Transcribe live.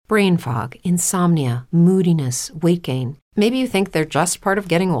brain fog, insomnia, moodiness, weight gain. Maybe you think they're just part of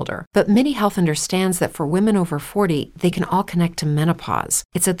getting older, but MIDI Health understands that for women over 40, they can all connect to menopause.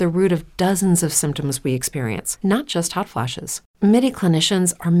 It's at the root of dozens of symptoms we experience, not just hot flashes. MIDI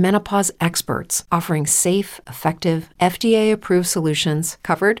clinicians are menopause experts, offering safe, effective, FDA-approved solutions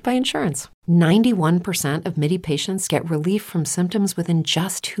covered by insurance. 91% of MIDI patients get relief from symptoms within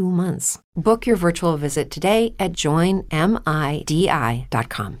just 2 months. Book your virtual visit today at joinmidi.com.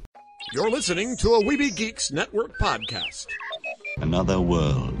 You're listening to a Weeby Geeks Network podcast. Another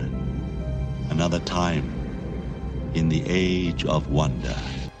world, another time, in the age of wonder.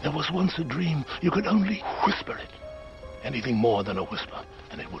 There was once a dream. You could only whisper it. Anything more than a whisper,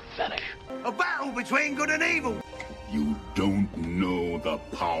 and it would vanish. A battle between good and evil. You don't know the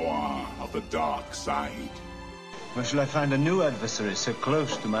power of the dark side. Where shall I find a new adversary so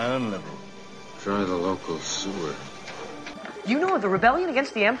close to my own level? Try the local sewer. You know of the rebellion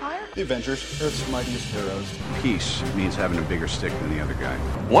against the Empire? The Avengers, Earth's mightiest heroes. Peace means having a bigger stick than the other guy.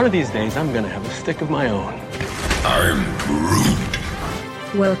 One of these days, I'm gonna have a stick of my own. I'm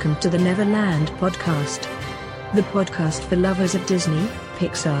Groot. Welcome to the Neverland Podcast. The podcast for lovers of Disney,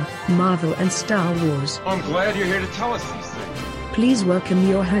 Pixar, Marvel, and Star Wars. I'm glad you're here to tell us these things. Please welcome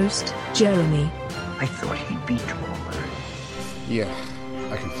your host, Jeremy. I thought he'd be taller. Yeah,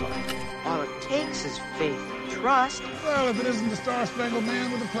 I can fly. All it takes is faith. Trust. Well, if it isn't the Star-Spangled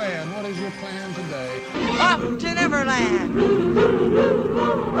Man with a plan, what is your plan today? Up to Neverland!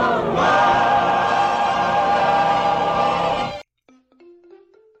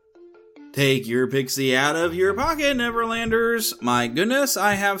 Take your pixie out of your pocket, Neverlanders. My goodness,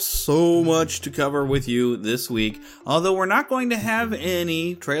 I have so much to cover with you this week. Although we're not going to have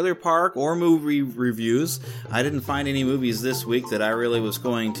any trailer park or movie reviews. I didn't find any movies this week that I really was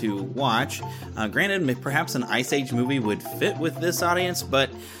going to watch. Granted, perhaps an Ice Age movie would fit with this audience, but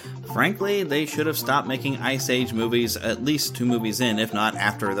frankly, they should have stopped making Ice Age movies at least 2 movies in, if not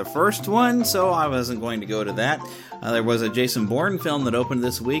after the first one, so I wasn't going to go to that. There was a Jason Bourne film that opened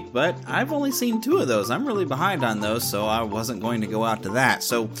this week, but I've only seen 2 of those. I'm really behind on those, so I wasn't going to go out to that.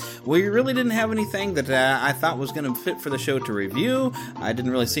 So we really didn't have anything that I thought was going to fit for the show to review. I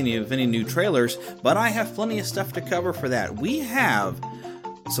didn't really see any new trailers, but I have plenty of stuff to cover for that. We have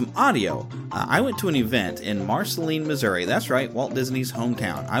some audio. I went to an event in Marceline, Missouri. That's right, Walt Disney's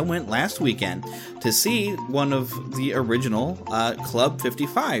hometown. I went last weekend to see one of the original Club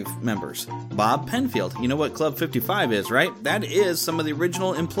 55 members, Bob Penfield. You know what Club 55 is, right? That is some of the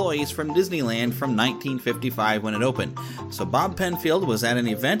original employees from Disneyland from 1955 when it opened. So Bob Penfield was at an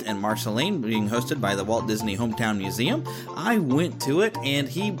event in Marceline being hosted by the Walt Disney Hometown Museum. I went to it, and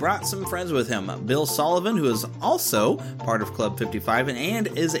he brought some friends with him. Bill Sullivan, who is also part of Club 55 and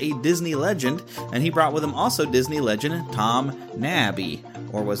is a Disney legend, and he brought with him also Disney legend Tom Nabby.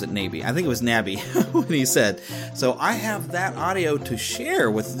 Or was it Nabby? I think it was Nabby when he said. So I have that audio to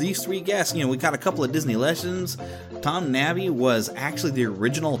share with these 3 guests. You know, we got a couple of Disney legends. Tom Nabby was actually the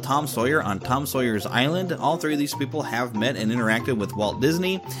original Tom Sawyer on Tom Sawyer's Island. All 3 of these people have met and interacted with Walt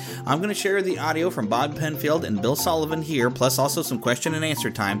Disney. I'm going to share the audio from Bob Penfield and Bill Sullivan here, plus also some question and answer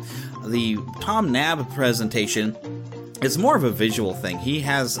time. The Tom Nab presentation, it's more of a visual thing. He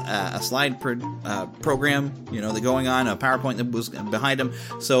has a slide program, that's going on, a PowerPoint that was behind him.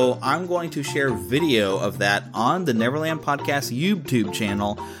 So I'm going to share video of that on the Neverland Podcast YouTube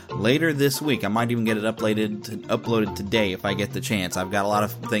channel later this week. I might even get it uploaded today if I get the chance. I've got a lot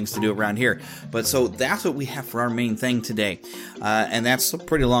of things to do around here. But so that's what we have for our main thing today. And that's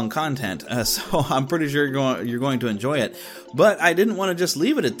pretty long content. So I'm pretty sure you're going to enjoy it. But I didn't want to just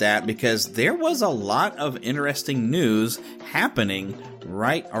leave it at that, because there was a lot of interesting news happening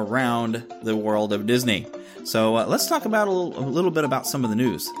right around the world of Disney. So let's talk about a little bit about some of the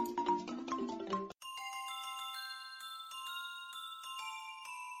news.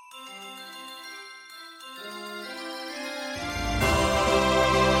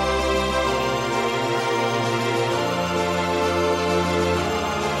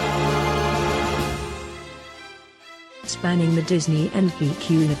 Spanning the Disney and geek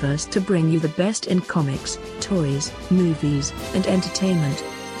universe to bring you the best in comics, toys, movies, and entertainment.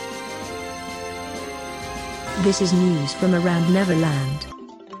 This is news from around Neverland.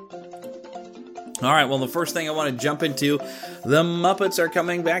 All right, well, the first thing I want to jump into, the Muppets are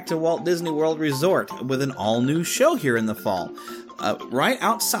coming back to Walt Disney World Resort with an all-new show here in the fall. Right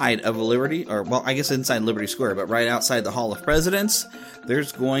outside of Liberty, or well, I guess inside Liberty Square, but right outside the Hall of Presidents,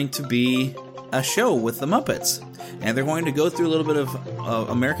 there's going to be a show with the Muppets. And they're going to go through a little bit of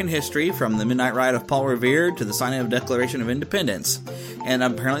American history, from the Midnight Ride of Paul Revere to the signing of the Declaration of Independence. And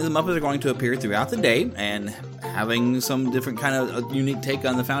apparently the Muppets are going to appear throughout the day and having some different kind of unique take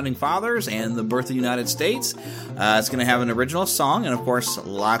on the Founding Fathers and the birth of the United States. It's going to have an original song and, of course,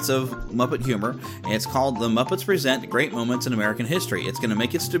 lots of Muppet humor. It's called The Muppets Present Great Moments in American History. It's going to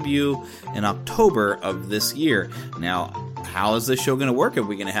make its debut in October of this year. Now, how is this show going to work? Are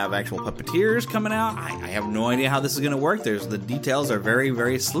we going to have actual puppeteers coming out? I have no idea how this is going to work. The details are very,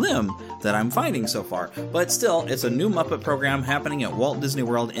 very slim that I'm finding so far. But still, it's a new Muppet program happening at Walt Disney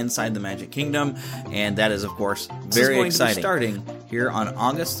World inside the Magic Kingdom, and that is, of course, very exciting. To be starting here on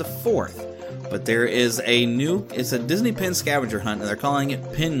August the 4th. But there is it's a Disney Pin scavenger hunt, and they're calling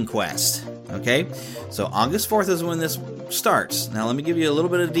it Pin Quest. Okay? So August 4th is when this starts. Now, let me give you a little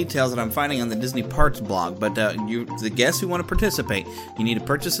bit of details that I'm finding on the Disney Parks blog. But the guests who want to participate, you need to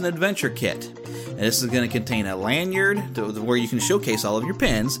purchase an adventure kit. And this is going to contain a lanyard where you can showcase all of your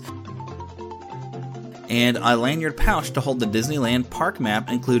pins, and a lanyard pouch to hold the Disneyland park map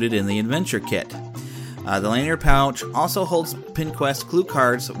included in the adventure kit. The lanyard pouch also holds PinQuest clue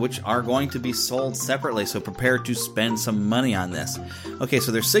cards, which are going to be sold separately, so prepare to spend some money on this. Okay,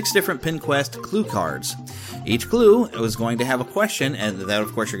 so there's 6 different PinQuest clue cards. Each clue is going to have a question, and that,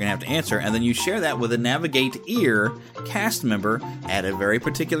 of course, you're going to have to answer, and then you share that with a Navigate Ear cast member at a very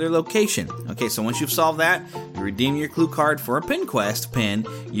particular location. Okay, so once you've solved that, you redeem your clue card for a PinQuest pin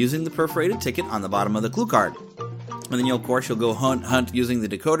using the perforated ticket on the bottom of the clue card. And then, you'll go hunt using the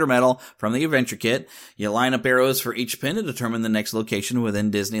decoder medal from the adventure kit. You line up arrows for each pin to determine the next location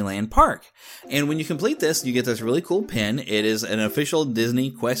within Disneyland Park. And when you complete this, you get this really cool pin. It is an official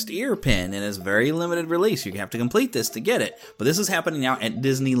Disney Quest Ear pin, and it's very limited release. You have to complete this to get it. But this is happening now at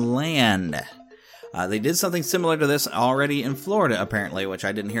Disneyland. They did something similar to this already in Florida, apparently, which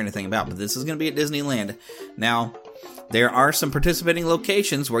I didn't hear anything about. But this is going to be at Disneyland. Now, there are some participating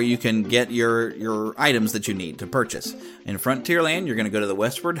locations where you can get your items that you need to purchase. In Frontierland, you're going to go to the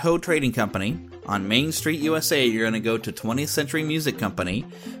Westward Ho Trading Company. On Main Street, USA, you're going to go to 20th Century Music Company.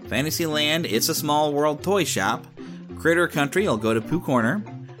 Fantasyland, It's a Small World Toy Shop. Critter Country, you'll go to Pooh Corner.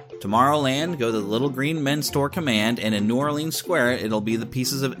 Tomorrowland, go to the Little Green Men's Store Command, and in New Orleans Square, it'll be the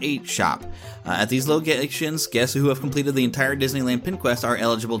Pieces of 8 shop. At these locations, guests who have completed the entire Disneyland Pin Quest are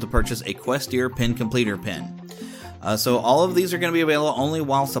eligible to purchase a Quest Ear Pin Completer Pin. So all of these are going to be available only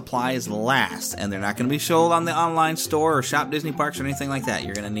while supplies last, and they're not going to be sold on the online store or Shop Disney Parks or anything like that.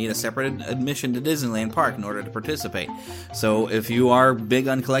 You're going to need a separate admission to Disneyland Park in order to participate. So if you are big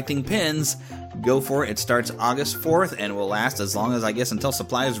on collecting pins, go for it. It starts August 4th and will last as long as, I guess, until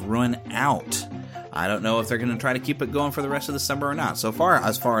supplies run out. I don't know if they're going to try to keep it going for the rest of the summer or not. So far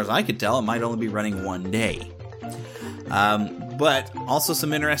as I could tell, it might only be running one day. But also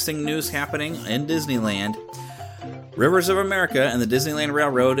some interesting news happening in Disneyland. Rivers of America and the Disneyland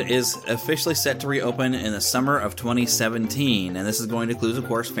Railroad is officially set to reopen in the summer of 2017, and this is going to include, of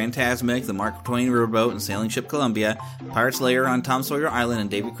course, Fantasmic, the Mark Twain Riverboat and Sailing Ship Columbia, Pirate's Lair on Tom Sawyer Island, and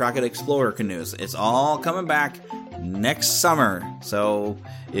Davy Crockett Explorer canoes. It's all coming back next summer, so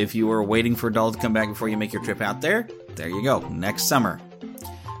if you were waiting for Dull to come back before you make your trip out there you go, next summer.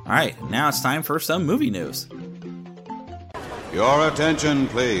 Alright, now it's time for some movie news. Your attention,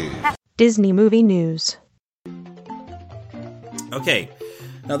 please. Disney movie news. Okay,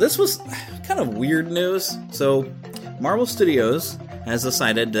 now this was kind of weird news. So, Marvel Studios has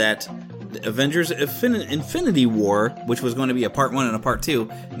decided that Avengers Infinity War, which was going to be a part 1 and a part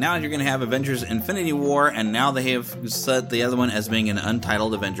 2, now you're going to have Avengers Infinity War, and now they have set the other one as being an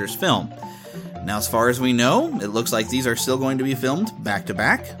untitled Avengers film. Now, as far as we know, it looks like these are still going to be filmed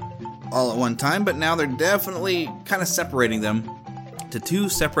back-to-back, all at one time, but now they're definitely kind of separating them to 2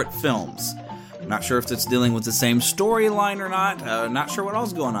 separate films. Not sure if it's dealing with the same storyline or not. Not sure what else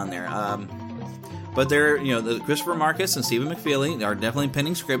is going on there. But they're, Christopher Marcus and Stephen McFeely are definitely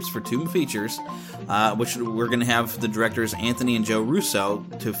penning scripts for 2 features, which we're going to have the directors Anthony and Joe Russo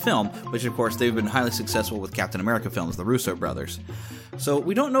to film, which, of course, they've been highly successful with Captain America films, the Russo brothers. So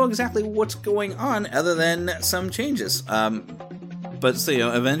we don't know exactly what's going on other than some changes. But,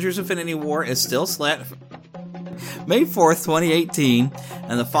 so, Avengers Infinity War is still set May 4th, 2018,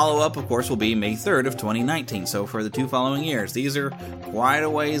 and the follow-up, of course, will be May 3rd of 2019, so for the 2 following years. These are quite a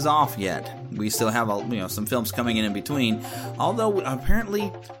ways off yet. We still have some films coming in between, although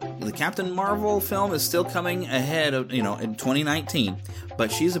apparently the Captain Marvel film is still coming ahead of, in 2019,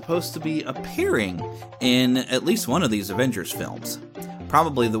 but she's supposed to be appearing in at least one of these Avengers films.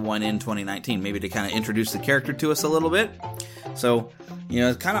 Probably the one in 2019, maybe to kind of introduce the character to us a little bit. So,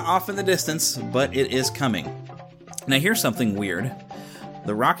 it's kind of off in the distance, but it is coming. Now, here's something weird.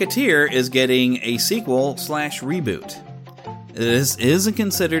 The Rocketeer is getting a sequel/reboot. This is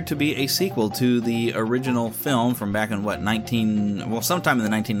considered to be a sequel to the original film from back in sometime in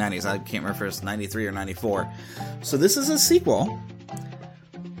the 1990s. I can't remember if it's 93 or 94. So this is a sequel,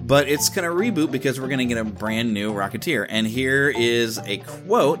 but it's going to reboot because we're going to get a brand new Rocketeer. And here is a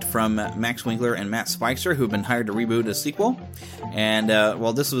quote from Max Winkler and Matt Spicer, who've been hired to reboot a sequel. And,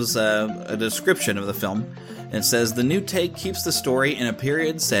 this was a description of the film. It says, "The new take keeps the story in a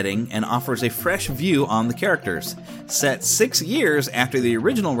period setting and offers a fresh view on the characters. Set 6 years after the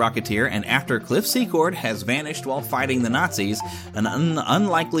original Rocketeer and after Cliff Secord has vanished while fighting the Nazis, an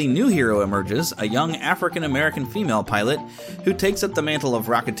unlikely new hero emerges, a young African-American female pilot who takes up the mantle of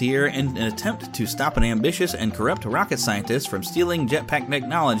Rocketeer in an attempt to stop an ambitious and corrupt rocket scientist from stealing jetpack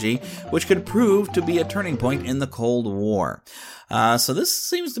technology, which could prove to be a turning point in the Cold War." So this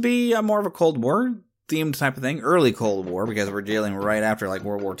seems to be more of a Cold War themed type of thing, early Cold War, because we're dealing right after like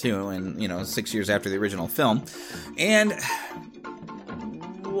World War II and 6 years after the original film. And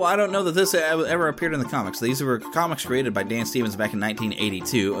I don't know that this ever appeared in the comics. These were comics created by Dan Stevens back in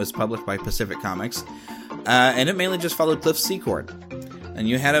 1982. It was published by Pacific Comics, and it mainly just followed Cliff Secord. And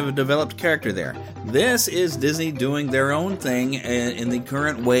you had a developed character there. This is Disney doing their own thing in the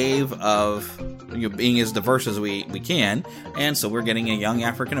current wave of being as diverse as we can, and so we're getting a young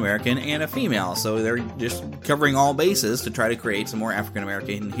African American and a female. So they're just covering all bases to try to create some more African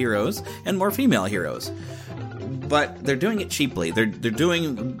American heroes and more female heroes. But they're doing it cheaply. They're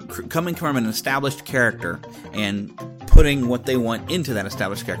coming from an established character and putting what they want into that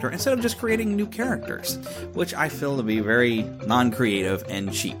established character instead of just creating new characters, which I feel to be very non-creative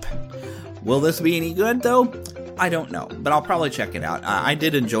and cheap. Will this be any good, though? I don't know, but I'll probably check it out. I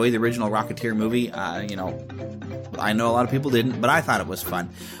did enjoy the original Rocketeer movie. I know a lot of people didn't, but I thought it was fun.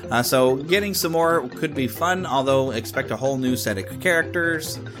 So getting some more could be fun, although expect a whole new set of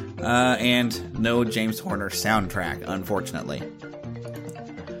characters and no James Horner soundtrack, unfortunately.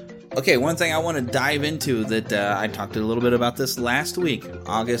 Okay, one thing I want to dive into that I talked a little bit about this last week,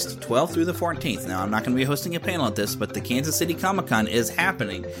 August 12th through the 14th. Now, I'm not going to be hosting a panel at this, but the Kansas City Comic-Con is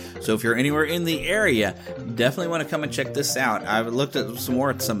happening. So if you're anywhere in the area, definitely want to come and check this out. I've looked at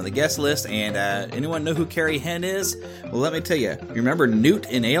some of the guest lists, and anyone know who Carrie Henn is? Well, let me tell you. You remember Newt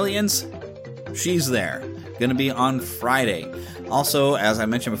in Aliens? She's there. Going to be on Friday. Also, as I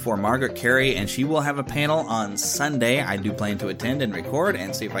mentioned before, Margaret Carey, and she will have a panel on Sunday. I do plan to attend and record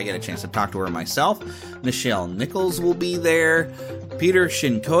and see if I get a chance to talk to her myself. Nichelle Nichols will be there. Peter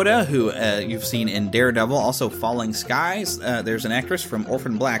Shinkoda, who you've seen in Daredevil, also Falling Skies. There's an actress from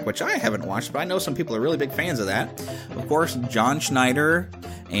Orphan Black, which I haven't watched, but I know some people are really big fans of that. Of course, John Schneider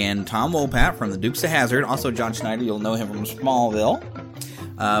and Tom Wopat from the Dukes of Hazzard. Also, John Schneider, you'll know him from Smallville.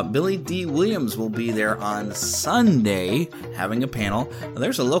 Billy D. Williams will be there on Sunday having a panel.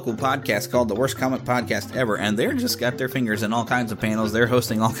 There's a local podcast called The Worst Comic Podcast Ever, and they're just got their fingers in all kinds of panels. They're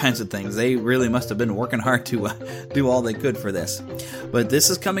hosting all kinds of things. They really must have been working hard to do all they could for this. But this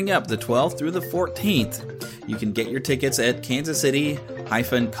is coming up the 12th through the 14th. You can get your tickets at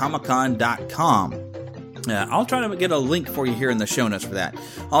kansascity-comiccon.com. I'll try to get a link for you here in the show notes for that.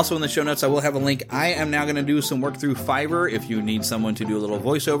 Also in the show notes, I will have a link. I am now going to do some work through Fiverr if you need someone to do a little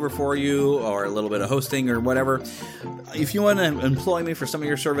voiceover for you or a little bit of hosting or whatever. If you want to employ me for some of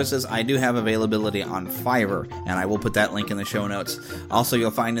your services, I do have availability on Fiverr, and I will put that link in the show notes. Also, you'll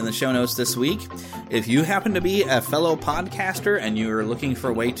find in the show notes this week, if you happen to be a fellow podcaster and you're looking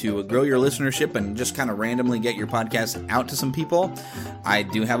for a way to grow your listenership and just kind of randomly get your podcast out to some people, I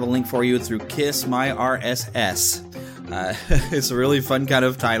do have a link for you through Kiss My RSS. It's a really fun kind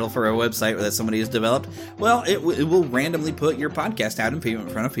of title for a website that somebody has developed. Well, it will randomly put your podcast out in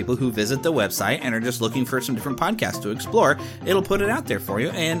front of people who visit the website and are just looking for some different podcasts to explore. It'll put it out there for you,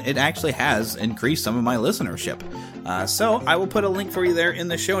 and it actually has increased some of my listenership. So I will put a link for you there in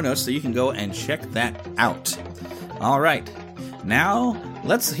the show notes so you can go and check that out. All right, now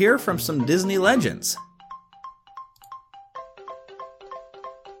let's hear from some Disney legends.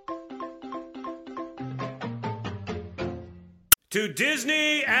 To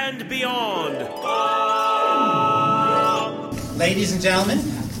Disney and beyond. Ladies and gentlemen,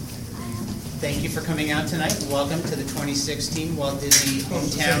 thank you for coming out tonight. Welcome to the 2016 Walt Disney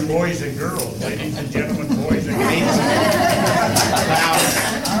Hometown. Boys and girls, ladies and gentlemen, boys and girls. Wow.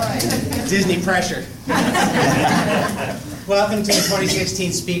 Disney pressure. Welcome to the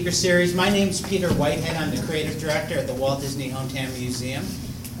 2016 Speaker Series. My name's Peter Whitehead. I'm the creative director at the Walt Disney Hometown Museum.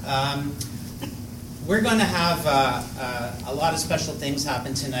 We're going to have a lot of special things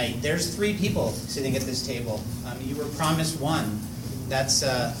happen tonight. There's 3 people sitting at this table. You were promised 1. That's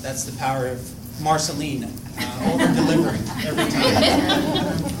the power of Marceline, over-delivering every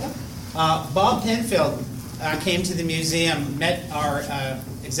time. Bob Penfield came to the museum, met our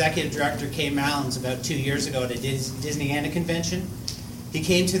executive director, Kay Mallins, about 2 years ago at a Disneyana convention. He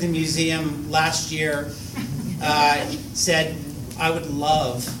came to the museum last year, said, I would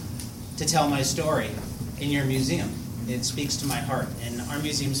love to tell my story in your museum. It speaks to my heart, and our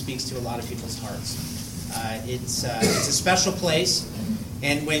museum speaks to a lot of people's hearts. It's a special place,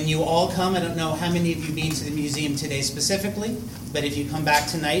 and when you all come, I don't know how many of you been to the museum today specifically, but if you come back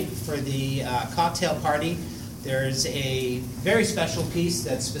tonight for the cocktail party, there's a very special piece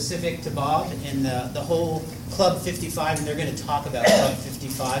that's specific to Bob and the whole Club 55, and they're going to talk about Club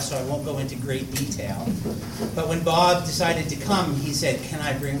 55, so I won't go into great detail. But when Bob decided to come, he said, can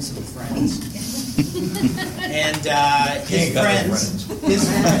I bring some friends? And his friends,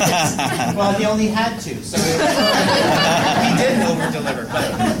 well, he only had two, so he didn't over-deliver,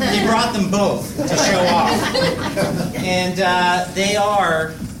 but he brought them both to show off. And they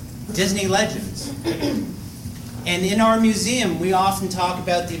are Disney legends. And in our museum, we often talk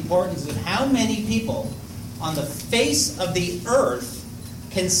about the importance of how many people on the face of the earth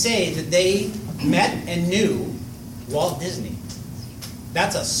can say that they met and knew Walt Disney.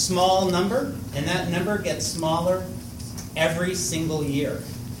 That's a small number, and that number gets smaller every single year.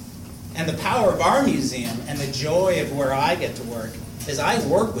 And the power of our museum and the joy of where I get to work is I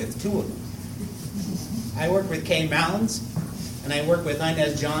work with two of them. I work with Kay Mallins, and I work with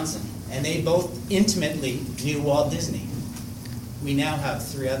Inez Johnson, and they both intimately knew Walt Disney. We now have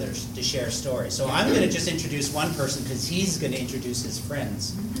three others to share stories. So I'm going to just introduce one person because he's going to introduce his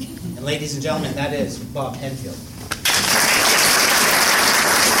friends. And ladies and gentlemen, that is Bob Penfield.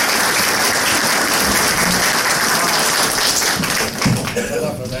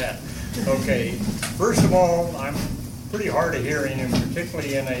 Enough of that. Okay, first of all, I'm pretty hard of hearing, and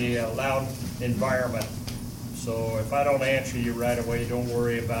particularly in a loud environment. So if I don't answer you right away, don't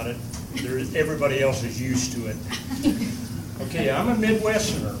worry about it. Everybody else is used to it. Okay, I'm a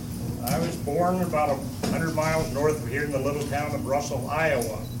Midwesterner. I was born about 100 miles north of here in the little town of Russell,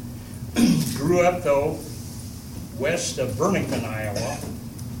 Iowa. Grew up, though, west of Burlington, Iowa,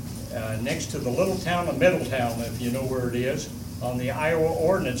 next to the little town of Middletown, if you know where it is, on the Iowa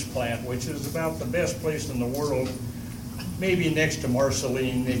Ordnance Plant, which is about the best place in the world, maybe next to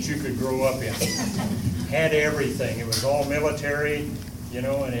Marceline, that you could grow up in. Had everything. It was all military, you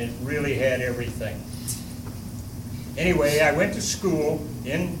know, and it really had everything. Anyway, I went to school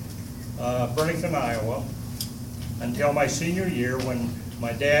in Burlington, Iowa, until my senior year when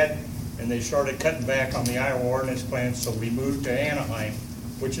my dad and they started cutting back on the Iowa Ordnance Plant, so we moved to Anaheim,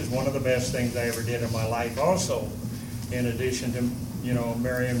 which is one of the best things I ever did in my life also. In addition to, you know,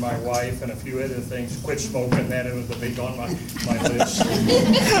 marrying my wife and a few other things, quit smoking, that was the big on my list.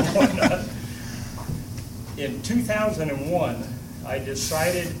 In 2001, I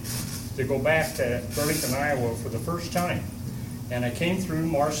decided to go back to Burlington, Iowa for the first time. And I came through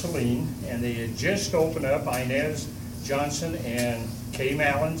Marceline, and they had just opened up, Inez Johnson and Kay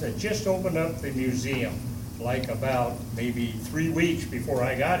Mallins had just opened up the museum, like about maybe 3 weeks before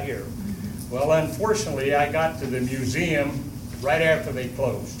I got here. Well, unfortunately, I got to the museum right after they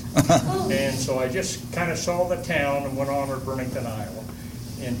closed. And so I just kind of saw the town and went on to Burlington, Iowa.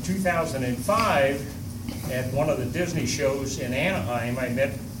 In 2005, at one of the Disney shows in Anaheim, I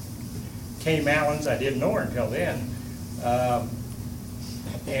met Kay Mallins. I didn't know her until then.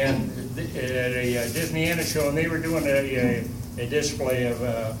 And at a Disneyana show, and they were doing a display of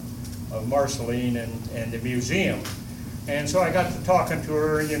Marceline and the museum. And so I got to talking to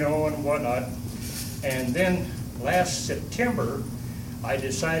her, you know, and whatnot. And then last September, I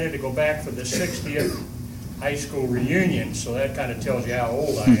decided to go back for the 60th high school reunion, so that kind of tells you how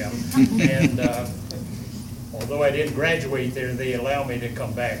old I am. And although I didn't graduate there, they allow me to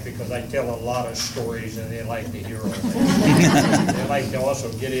come back because I tell a lot of stories and they like to hear them. They like to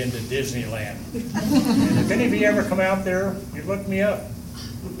also get into Disneyland. And if any of you ever come out there, you look me up.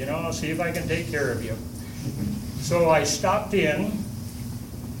 You know, I'll see if I can take care of you. So I stopped in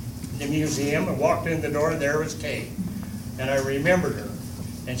the museum and walked in the door, and there was Kay. And I remembered her.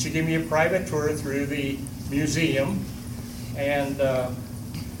 And she gave me a private tour through the museum. And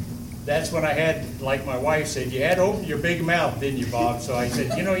that's when I had, like my wife said, you had to open your big mouth, didn't you, Bob? So I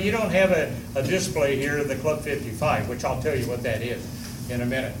said, you know, you don't have a display here at the Club 55, which I'll tell you what that is in a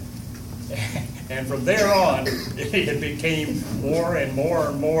minute. And from there on, it became more and more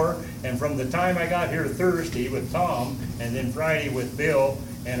and more. And from the time I got here Thursday with Tom, and then Friday with Bill,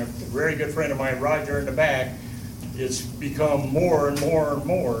 and a very good friend of mine, Roger, in the back, it's become more and more and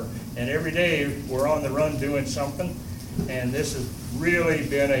more. And every day we're on the run doing something. And this has really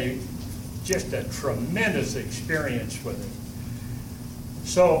been just a tremendous experience with it.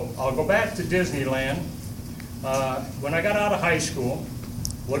 So I'll go back to Disneyland. When I got out of high school,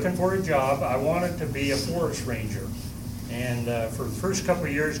 looking for a job, I wanted to be a forest ranger. And for the first couple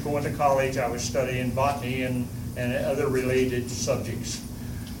of years going to college, I was studying botany and other related subjects.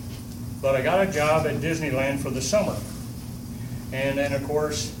 But I got a job at Disneyland for the summer. And then, of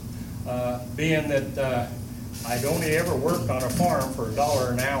course, being that I'd only ever worked on a farm for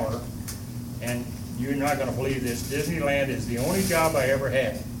 $1 an hour, and you're not going to believe this, Disneyland is the only job I ever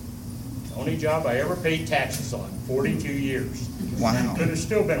had. The only job I ever paid taxes on, 42 years. Wow. Could have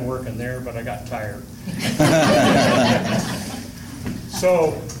still been working there, but I got tired.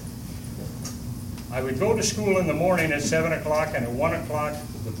 So I would go to school in the morning at 7 o'clock, and at 1 o'clock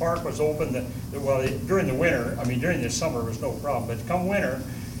the park was open. During the winter, during the summer it was no problem, but come winter,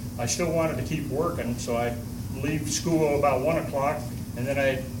 I still wanted to keep working, so I'd leave school about 1 o'clock, and then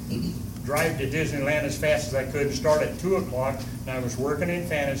I'd drive to Disneyland as fast as I could and start at 2 o'clock, and I was working in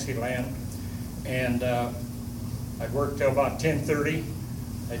Fantasyland, and I'd work till about 10:30.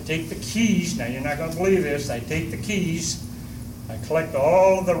 I'd take the keys, now you're not going to believe this, I'd take the keys, I'd collect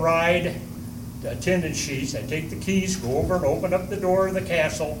all of the ride attendance sheets, I'd take the keys, go over and open up the door of the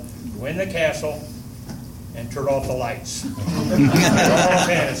castle, go in the castle, and turn off the lights. All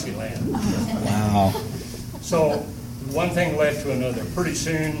Fantasyland. Wow. So one thing led to another. Pretty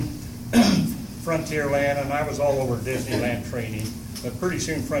soon, Frontierland, and I was all over Disneyland training, but pretty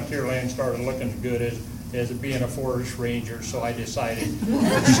soon Frontierland started looking good as being a forest ranger, so I decided.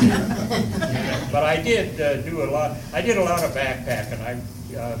 But I did do a lot. I did a lot of backpacking. I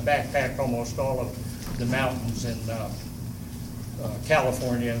backpacked almost all of the mountains in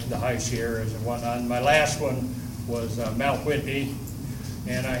California, the high Sierras and whatnot. And my last one was Mount Whitney,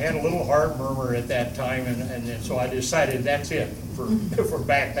 and I had a little heart murmur at that time, and so I decided that's it for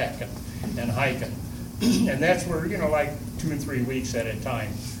backpacking and hiking. And that's where, like 2 and 3 weeks at a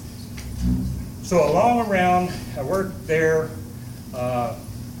time. So along around, I worked there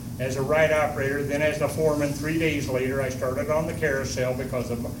as a ride operator, then as a foreman. 3 days later, I started on the carousel because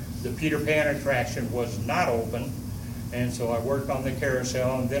the Peter Pan attraction was not open. And so I worked on the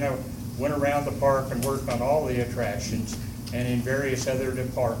carousel, and then I went around the park and worked on all the attractions and in various other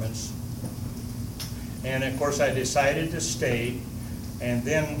departments. And of course, I decided to stay. And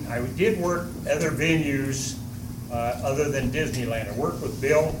then I did work other venues other than Disneyland. I worked with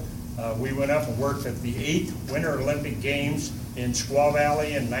Bill. We went up and worked at the 8th Winter Olympic Games in Squaw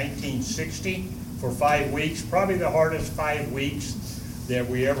Valley in 1960 for 5 weeks, probably the hardest 5 weeks that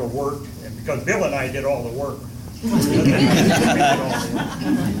we ever worked, because Bill and I did all the work.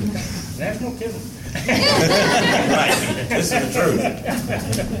 That's no kidding. Right, this is the truth.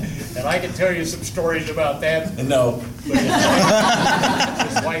 And I can tell you some stories about that. No. But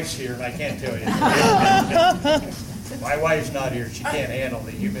his wife's here, and I can't tell you. My wife's not here. She can't handle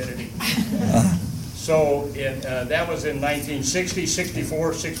the humidity. So that was in 1960,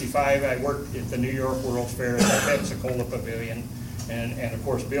 64, 65. I worked at the New York World's Fair at the Pensacola Pavilion. And of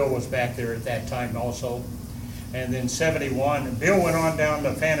course, Bill was back there at that time also. And then 71, Bill went on down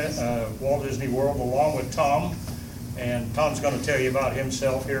to Walt Disney World along with Tom. And Tom's going to tell you about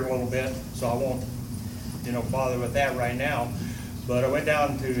himself here a little bit, so I won't bother with that right now. But I went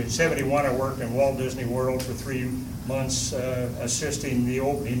down to, in 71, I worked in Walt Disney World for 3 months assisting the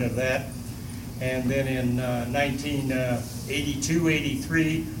opening of that. And then in 1982,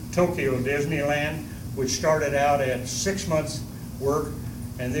 83, Tokyo Disneyland, which started out at 6 months work.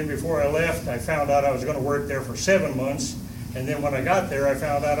 And then before I left, I found out I was going to work there for 7 months. And then when I got there, I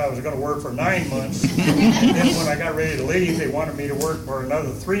found out I was going to work for 9 months. And then when I got ready to leave, they wanted me to work for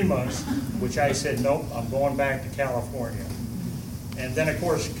another 3 months, which I said, nope, I'm going back to California. And then, of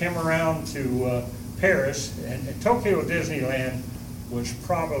course, came around to Paris, and Tokyo Disneyland was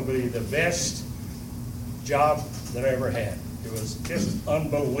probably the best job that I ever had. It was just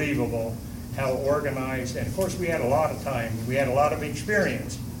unbelievable how organized, and of course we had a lot of time. We had a lot of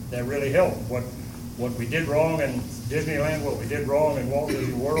experience that really helped. What we did wrong in Disneyland, what we did wrong in Walt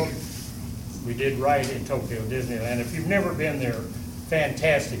Disney World, we did right in Tokyo Disneyland. If you've never been there,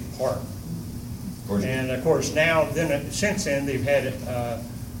 fantastic park. And of course now, since then, they've had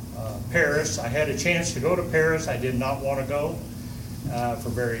Paris. I had a chance to go to Paris. I did not want to go for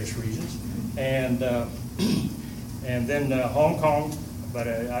various reasons. And then Hong Kong, but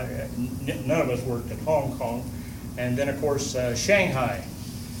none of us worked at Hong Kong. And then, of course, Shanghai.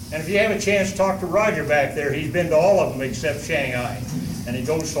 And if you have a chance to talk to Roger back there, he's been to all of them except Shanghai. And he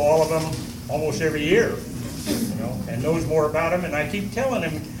goes to all of them almost every year, and knows more about them. And I keep telling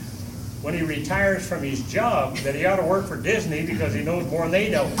him when he retires from his job that he ought to work for Disney because he knows more than they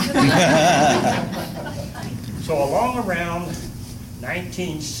don't. So along around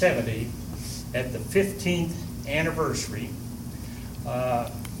 1970, at the 15th anniversary,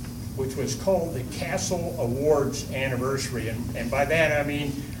 which was called the Castle Awards Anniversary. And by that I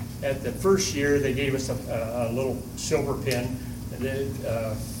mean, at the first year they gave us a little silver pin. The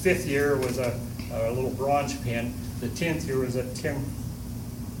 5th year was a little bronze pin. The 10th year was a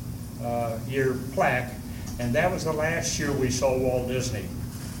 10-year plaque. And that was the last year we saw Walt Disney.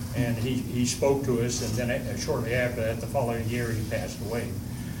 And he spoke to us, and then shortly after that, the following year, he passed away.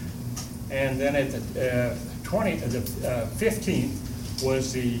 And then at the 15th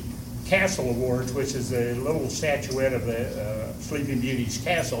was the Castle Awards, which is a little statuette of the Sleeping Beauty's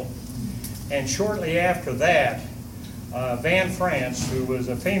castle. And shortly after that, Van France, who was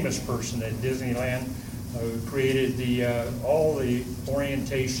a famous person at Disneyland, who created all the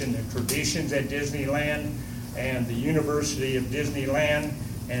orientation and traditions at Disneyland and the University of Disneyland,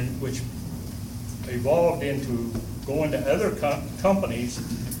 and which evolved into going to other companies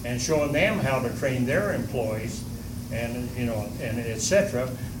and showing them how to train their employees, and and etc.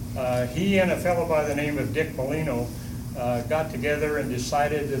 He and a fellow by the name of Dick Molino got together and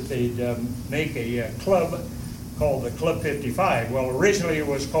decided that they'd make a club called the Club 55. Well, originally it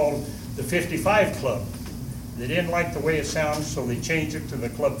was called the 55 Club. They didn't like the way it sounds, so they changed it to the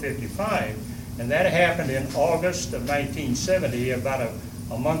Club 55. And that happened in August of 1970, about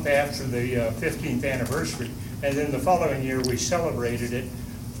a month after the 15th anniversary. And then the following year we celebrated it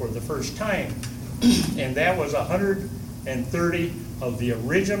for the first time. And that was 130 of the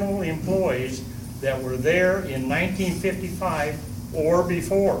original employees that were there in 1955 or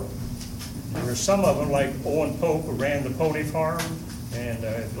before. There were some of them, like Owen Pope, who ran the Pony Farm, and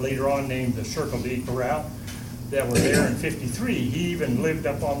later on named the Circle D Corral, that were there in 53. He even lived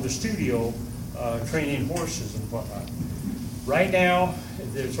up on the studio training horses and whatnot. Right now,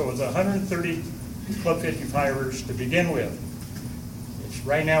 so it's 130 Club 55ers to begin with.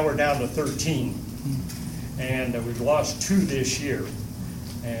 Right now we're down to 13, and we've lost 2 this year,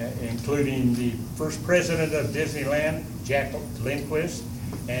 including the first president of Disneyland, Jack Lindquist,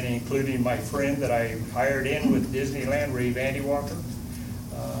 and including my friend that I hired in with Disneyland, Ray Vandy-Walker,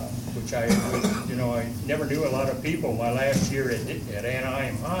 which I never knew a lot of people my last year at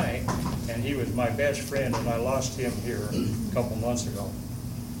Anaheim High, and he was my best friend, and I lost him here a couple months ago,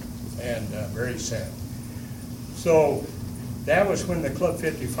 and very sad. So that was when the Club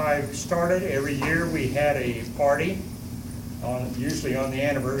 55 started. Every year we had a party, usually on the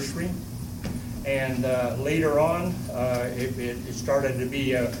anniversary, and later on it started to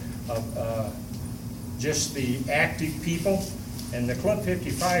be just the active people. And the Club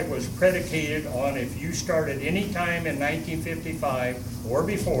 55 was predicated on if you started any time in 1955 or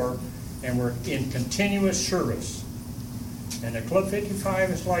before and were in continuous service. And the Club 55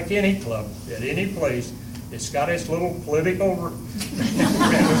 is like any club at any place. It's got its little political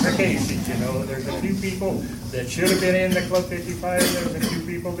ramifications. There's a few people that should have been in the Club 55. There's a few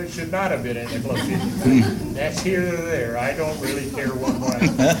people that should not have been in the Club 55. That's here or there. I don't really care what way.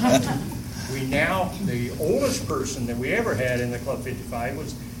 The oldest person that we ever had in the Club 55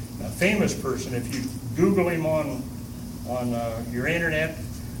 was a famous person. If you Google him on your internet,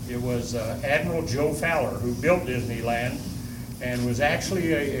 it was Admiral Joe Fowler, who built Disneyland and was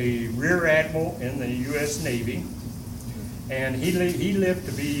actually a rear admiral in the U.S. Navy. And he lived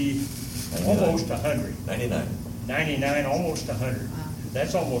to be almost 100. 99. 99, almost 100. Wow.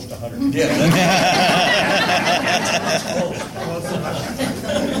 That's almost 100. Yeah.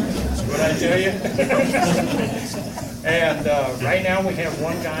 What I tell you? And right now we have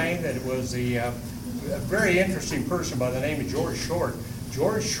one guy that was a very interesting person by the name of George Short.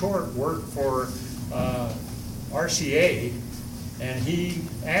 George Short worked for RCA, and he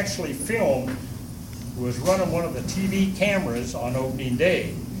actually was running one of the TV cameras on opening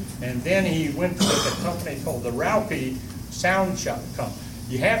day. And then he went to a company called the Raupe Sound Shop Company.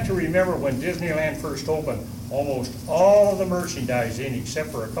 You have to remember when Disneyland first opened, almost all of the merchandising, except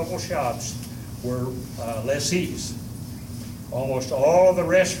for a couple shops, were lessees. Almost all of the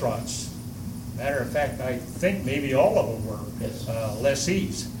restaurants. Matter of fact, I think maybe all of them were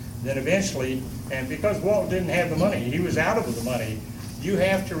lessees. Then eventually, and because Walt didn't have the money, he was out of the money, you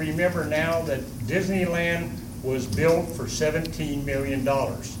have to remember now that Disneyland was built for $17 million.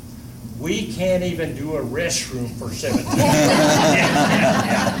 We can't even do a restroom for $17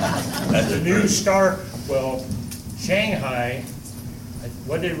 million. The new star, Shanghai,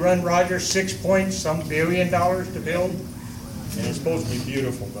 what did Run Roger, $6 billion to build? And it's supposed to be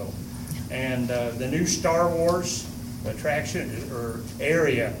beautiful though. And the new Star Wars attraction or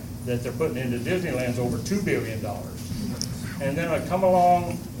area that they're putting into Disneyland's over $2 billion. And then I come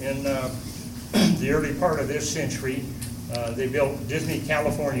along in the early part of this century, they built Disney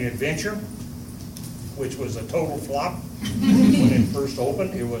California Adventure, which was a total flop when it first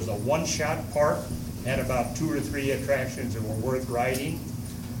opened. It was a one-shot park, had about 2 or 3 attractions that were worth riding.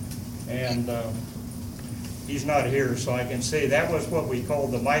 And he's not here, so I can say that was what we called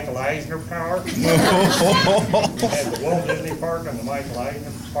the Michael Eisner Park. We had the Walt Disney Park and the Michael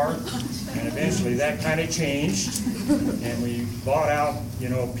Eisner Park, and eventually that kind of changed, and we bought out,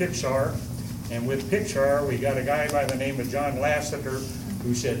 Pixar. And with Pixar, we got a guy by the name of John Lasseter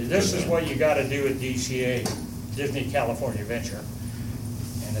who said, this is what you got to do at DCA, Disney California Adventure.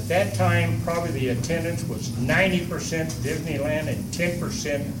 And at that time, probably the attendance was 90% Disneyland and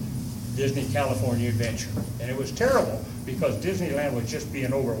 10% Disney California Adventure. And it was terrible because Disneyland was just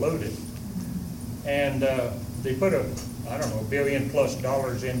being overloaded. And they put $1 billion+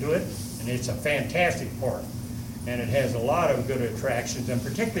 into it, and it's a fantastic park. And it has a lot of good attractions, and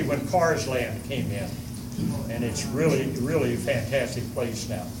particularly when Cars Land came in. And it's really, really a fantastic place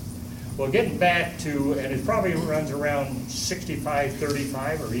now. Well, getting back to, and it probably runs around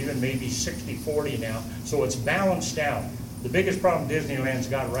 65-35 or even maybe 60-40 now, so it's balanced out. The biggest problem Disneyland's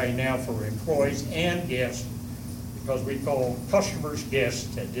got right now for employees and guests, because we call customers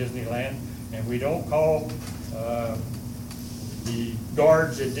guests at Disneyland, and we don't call the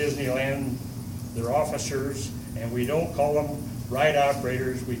guards at Disneyland their officers, and we don't call them ride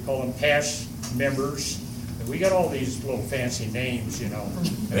operators, we call them pass members. And we got all these little fancy names, and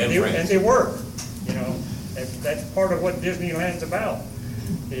they work, That's part of what Disneyland's about.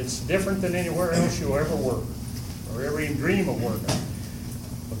 It's different than anywhere else you'll ever work, or ever even dream of working.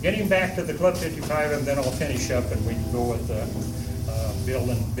 But getting back to the Club 55, and then I'll finish up, and we can go with Bill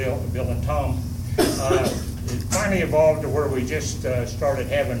and Tom. It finally evolved to where we just started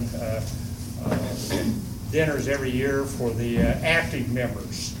having dinners every year for the active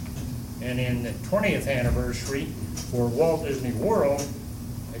members. And in the 20th anniversary for Walt Disney World,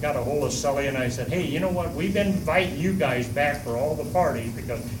 I got a hold of Sully and I said, hey, you know what, we've been inviting you guys back for all the parties,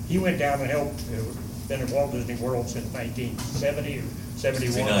 because he went down and helped, been at Walt Disney World since 1970 or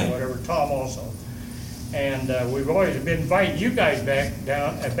 71 or whatever, Tom also. And we've always been inviting you guys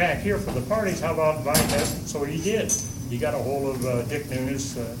back here for the parties. How about inviting us? And so he did. He got a hold of Dick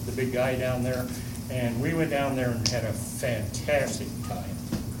Nunes, the big guy down there, and we went down there and had a fantastic time.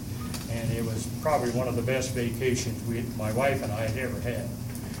 And it was probably one of the best vacations my wife and I had ever had.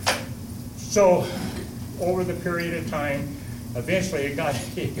 So, over the period of time, eventually it got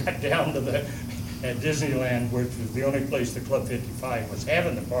down to at Disneyland, which was the only place the Club 55 was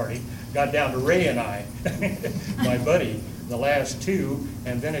having the party, got down to Ray and I, my buddy, the last two,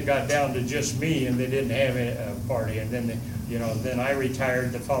 and then it got down to just me, and they didn't have a party. And then, then I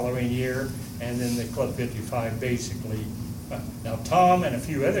retired the following year, and then the Club 55 basically. Now, Tom and a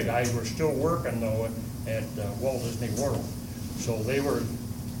few other guys were still working, though, at Walt Disney World. So they were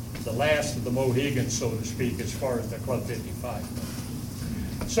the last of the Mohegans, so to speak, as far as the Club 55.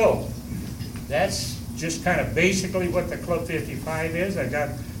 So that's just kind of basically what the Club 55 is. I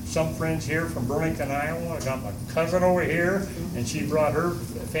got some friends here from Burlington, Iowa. I got my cousin over here, and she brought her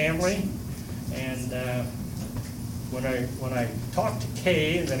family. And when I talked to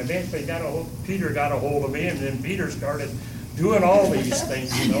Kay, and then eventually Peter got a hold of me, and then Peter started doing all these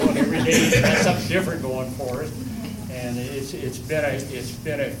things, and every day he's got something different going for us. And it's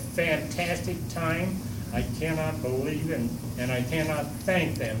been a fantastic time. I cannot believe and I cannot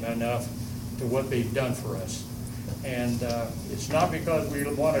thank them enough to what they've done for us. And it's not because we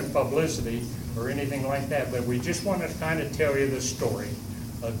wanted publicity or anything like that, but we just want to kind of tell you the story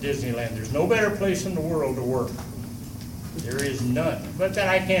of Disneyland. There's no better place in the world to work. There is none. But that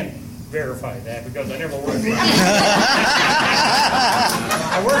I can't verify that because I never worked with them.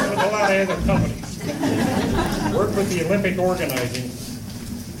 I worked with a lot of other companies. Worked with the Olympic Organizing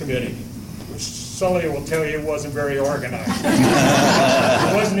Committee, which Sully will tell you wasn't very organized.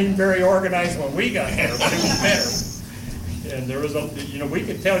 It wasn't even very organized when we got there, but it was better. And there was we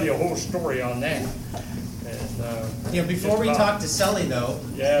could tell you a whole story on that. And, before we talk to Sully, though,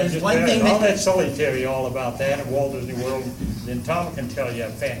 there's one thing I'll let Sully tell you all about that at Walt Disney World. Then Tom can tell you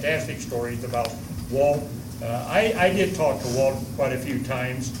fantastic stories about Walt. I did talk to Walt quite a few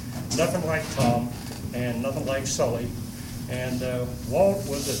times. Nothing like Tom, and nothing like Sully. And Walt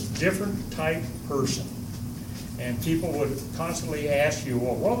was a different type person. And people would constantly ask you,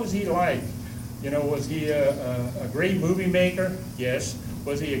 well, what was he like? Was he a great movie maker? Yes.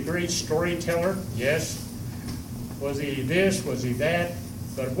 Was he a great storyteller? Yes. Was he this? Was he that?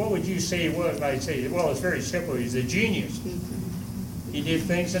 But what would you say he was? And I'd say, well, it's very simple. He's a genius. He did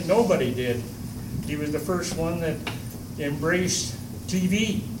things that nobody did. He was the first one that embraced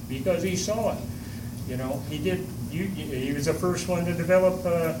TV because he saw it. He was the first one to develop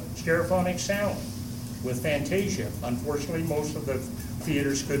stereophonic sound. with Fantasia. Unfortunately, most of the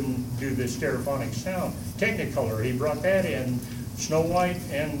theaters couldn't do the stereophonic sound. Technicolor, he brought that in. Snow White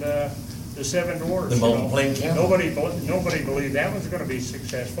and the Seven Dwarfs. The multiplane camera. Nobody believed that was going to be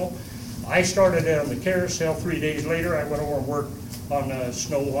successful. I started it on the carousel. 3 days later, I went over and worked on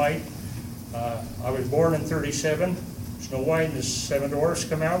Snow White. I was born in 37. Snow White and the Seven Dwarfs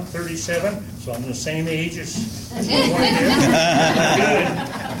come out in 37, so I'm the same age as Snow White is. Good.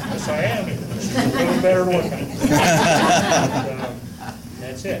 Yes, I am. Just a little better looking.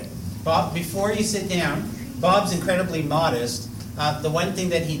 That's it. Bob, before you sit down, Bob's incredibly modest. The one thing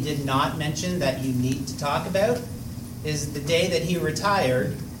that he did not mention that you need to talk about is the day that he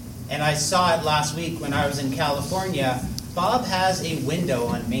retired, and I saw it last week when I was in California. Bob has a window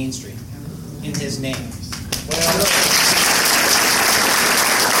on Main Street in his name.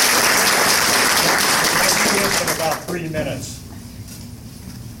 In about 3 minutes.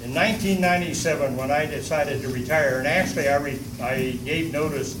 In 1997, when I decided to retire, and actually I gave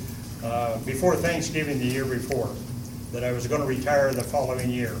notice before Thanksgiving the year before that I was going to retire the following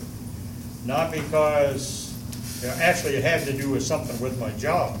year. Not because, actually it had to do with something with my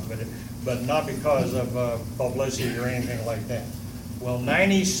job, but not because of publicity or anything like that. Well,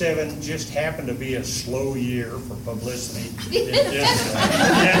 97 just happened to be a slow year for publicity.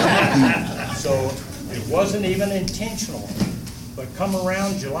 So it wasn't even intentional. But come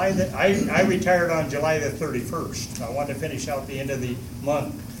around July, I retired on July the 31st. I wanted to finish out the end of the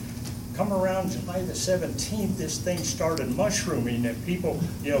month. Come around July the 17th, this thing started mushrooming, and people,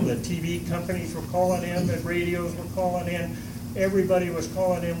 the TV companies were calling in, the radios were calling in, everybody was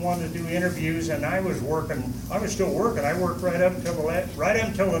calling in, wanting to do interviews, and I was working. I was still working. I worked right up until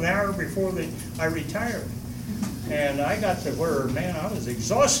an hour before I retired. And I got to where, man, I was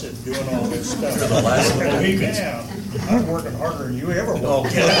exhausted doing all this stuff. For the last couple of weekends. Yeah, I was working harder than you ever worked. Oh,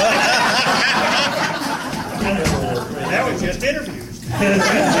 That was just interviews.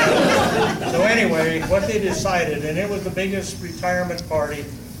 So anyway, what they decided, and it was the biggest retirement party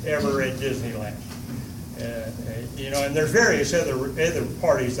ever at Disneyland. And there's various other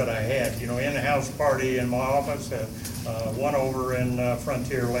parties that I had. In-house party in my office, one over in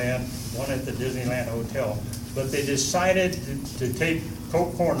Frontierland, one at the Disneyland Hotel. But they decided to take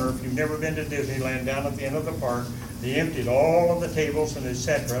Coke Corner. If you've never been to Disneyland, down at the end of the park, they emptied all of the tables and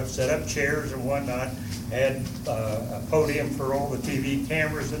etc., set up chairs and whatnot, had a podium for all the TV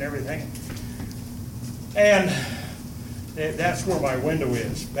cameras and everything. And that's where my window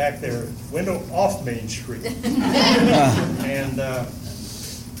is, back there, window off Main Street. And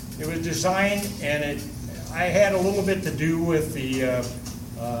it was designed, and I had a little bit to do with the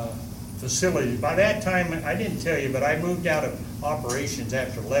facilities. By that time, I didn't tell you, but I moved out of operations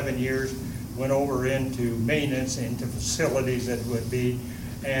after 11 years, went over into maintenance, into facilities that would be,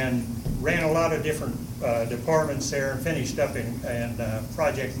 and ran a lot of different departments there, and finished up in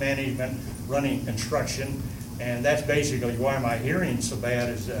project management, running construction. And that's basically why my hearing's so bad,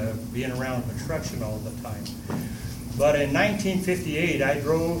 is being around construction all the time. But in 1958, I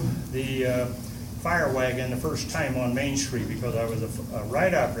drove the fire wagon the first time on Main Street because I was a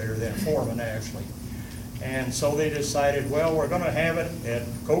ride operator then, foreman actually. And so they decided, well, we're going to have it at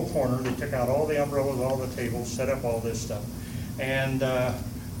Coke Corner. They took out all the umbrellas, all the tables, set up all this stuff. And we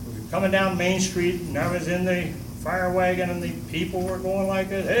were coming down Main Street, and I was in the fire wagon, and the people were going like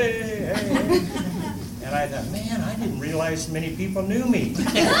this, hey, hey, hey. And I thought, man, I didn't realize many people knew me.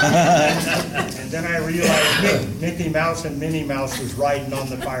 And then I realized Mickey Mouse and Minnie Mouse was riding on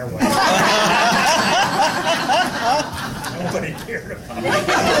the fire wagon. Nobody cared about it.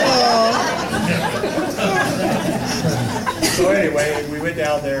 So anyway, we went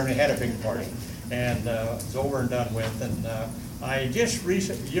down there and we had a big party. And it was over and done with. And I just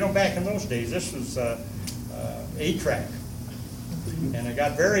recently, back in those days, this was 8-track. And I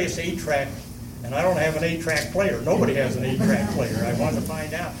got various 8-track. And I don't have an 8-track player. Nobody has an 8-track player. I wanted to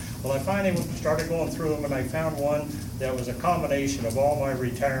find out. Well, I finally started going through them, and I found one that was a combination of all my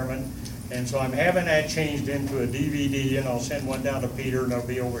retirement. And so I'm having that changed into a DVD, and I'll send one down to Peter, and I'll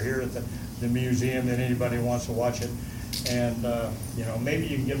be over here at the museum if anybody wants to watch it. And, maybe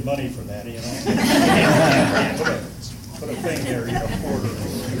you can give money for that, Put a thing there, quarter.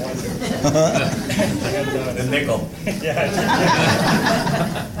 The nickel. Yeah.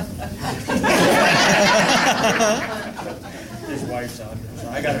 His wife's out there, so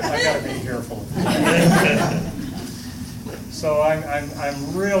I gotta be careful. So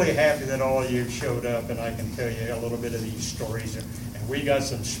I'm really happy that all of you showed up, and I can tell you a little bit of these stories. And we got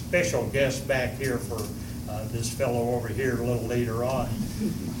some special guests back here for this fellow over here a little later on.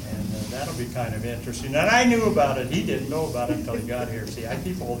 And that'll be kind of interesting. And I knew about it. He didn't know about it until he got here. See, I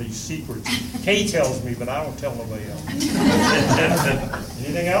keep all these secrets. Kay tells me, but I won't tell nobody else.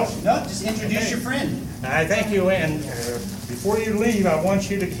 Anything else? No, just introduce your friend. I thank you. And before you leave, I want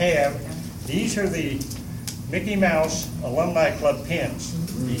you to have, these are the Mickey Mouse Alumni Club pins.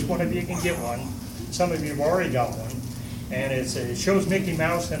 Each one of you can get one. Some of you have already got one. And it shows Mickey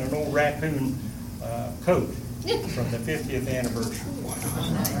Mouse in an old raccoon coat from the 50th anniversary.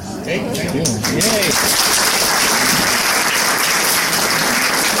 Okay, thank you.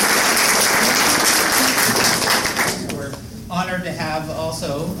 We're honored to have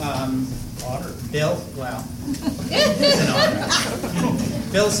also Bill. Wow, it's an honor.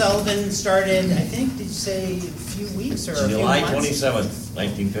 Bill Sullivan started, I think, did you say a few weeks or July a few months? 27th,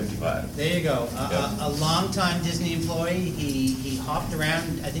 1955. There you go. A long-time Disney employee. He hopped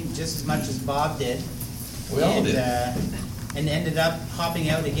around, I think, just as much as Bob did. We all did. And ended up hopping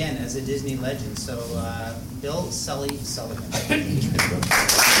out again as a Disney legend. So, Bill Sully Sullivan.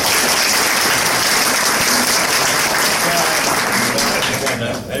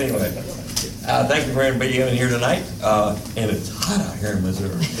 Anyway, thank you for being here tonight. And it's hot out here in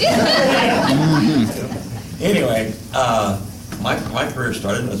Missouri. Anyway, my career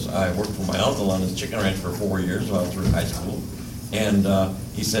started as I worked for my uncle on his chicken ranch for 4 years while I was through high school. And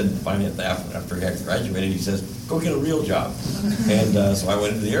he said, finally, after he had graduated, he says, go get a real job. And so I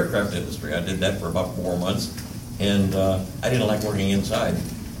went into the aircraft industry. I did that for about 4 months. And I didn't like working inside.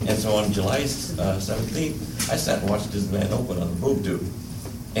 And so on July 17th, I sat and watched Disneyland open on the boob tube.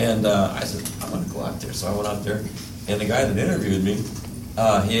 And I said, I'm going to go out there. So I went out there. And the guy that interviewed me,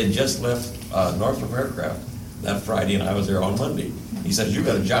 he had just left Northrop Aircraft that Friday, and I was there on Monday. He said, you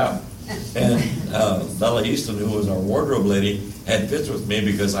got a job. And Bella Easton, who was our wardrobe lady, had fits with me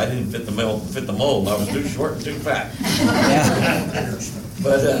because I didn't fit the mold. I was too short and too fat.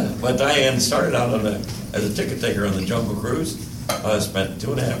 But Diane started out as a ticket taker on the Jungle Cruise. Spent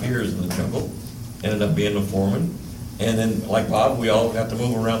 2.5 years in the jungle. Ended up being a foreman. And then, like Bob, we all got to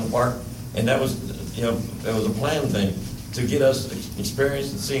move around the park. And that was, it was a planned thing to get us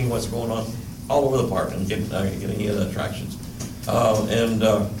experience and seeing what's going on all over the park and getting any of the attractions. I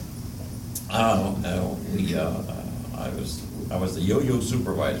was the yo-yo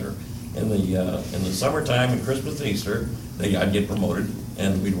supervisor. In the summertime and Christmas and Easter, I'd get promoted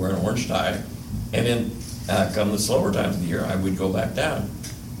and we'd wear an orange tie. And then come the slower times of the year, I would go back down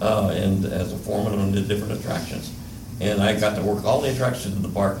and as a foreman on the different attractions. And I got to work all the attractions in the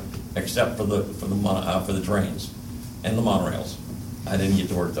park except for the trains and the monorails. I didn't get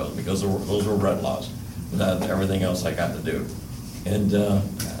to work those because those were red laws. But everything else I got to do. And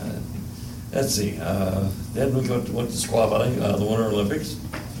let's see. Then we went to Squaw Valley, the Winter Olympics.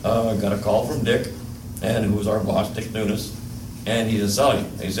 Got a call from Dick, and who was our boss, Dick Nunes. And he says, Sully,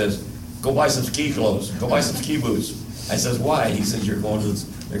 he says, go buy some ski clothes. Go buy some ski boots. I says, why? He says, they're going to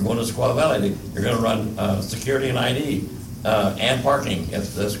Squaw Valley. You're going to run security and ID and parking at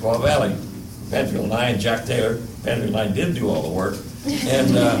the Squaw Valley. Penfield and I and Jack Taylor, Penfield and I did do all the work.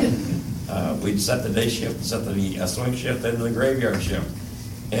 And we'd set the day shift, set the swing shift, then the graveyard shift.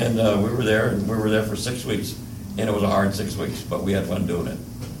 And we were there for 6 weeks. And it was a hard 6 weeks, but we had fun doing it.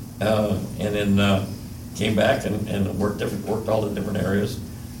 And then came back and worked all the different areas.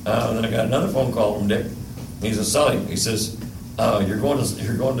 And then I got another phone call from Dick. He says, Sully, he says, you're going to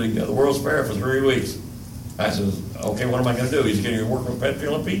the World's Fair for 3 weeks. I says, okay, what am I going to do? He's going to work with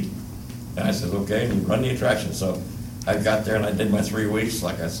Penfield and Pete. And I said, okay, and run the attraction. So I got there and I did my 3 weeks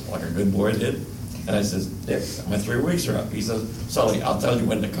like a good boy did. And I says, Dick, my 3 weeks are up. He says, Sully, I'll tell you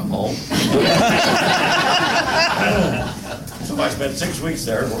when to come home. So I spent 6 weeks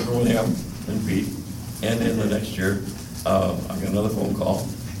there working with him and Pete. And then the next year, I got another phone call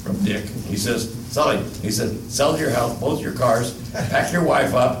from Dick. He says, Sully, he said, sell your house, both your cars, pack your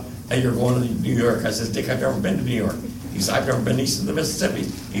wife up, and you're going to New York. I says, Dick, I've never been to New York. He said, I've never been east of the Mississippi.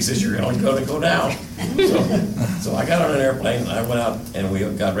 He says, you're only going to go down. So I got on an airplane, and I went out, and we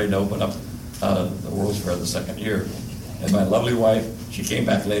got ready to open up the World's Fair the second year. And my lovely wife, she came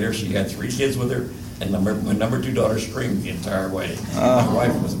back later. She had 3 kids with her, and my number 2 daughter screamed the entire way. My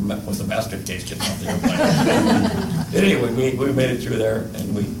wife was a basket case getting off the airplane. Anyway, we made it through there,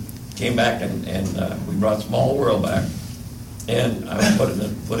 and we came back, and we brought Small World back. And I was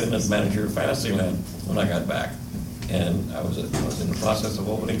put in as manager of Fantasyland when I got back. And I was in the process of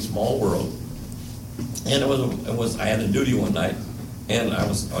opening Small World. And I had a duty one night, and I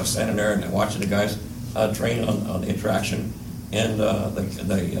was standing there and watching the guys train on the attraction, and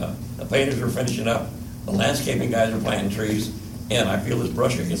the painters were finishing up, the landscaping guys were planting trees, and I feel this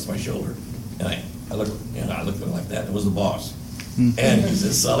brush against my shoulder, and I looked at him like that. It was the boss, and he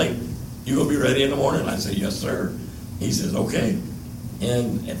says, Sully, you gonna be ready in the morning? I said, yes, sir. He says, okay.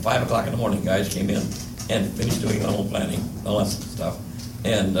 And at 5 o'clock in the morning, guys came in and finished doing all the planning, all that stuff.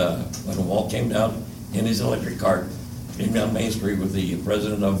 And when Walt came down in his electric cart, came down Main Street with the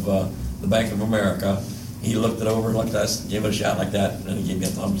president of the Bank of America, he looked it over and looked at us, gave it a shout like that, and he gave me a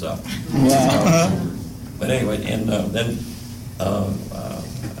thumbs up. But anyway, and then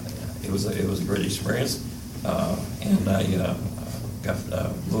it was a great experience, and I got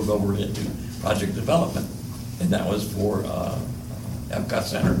moved over into project development, and that was for Epcot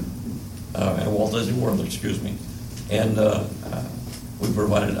Center and Walt Disney World, excuse me. And we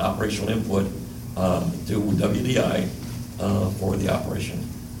provided operational input to WDI for the operation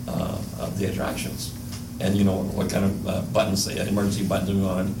of the attractions. And you know what kind of buttons, emergency buttons we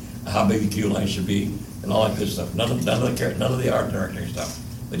wanted, how big the queue line should be, and all that good stuff. None of the art directing stuff,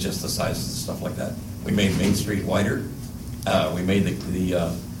 but just the sizes and stuff like that. We made Main Street wider. We made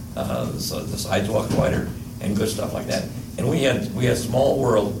the sidewalk wider and good stuff like that. And we had Small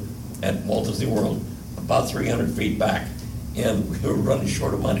World at Walt Disney World about 300 feet back, and we were running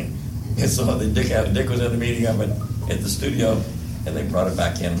short of money. And so Dick was in the meeting of it at the studio, and they brought it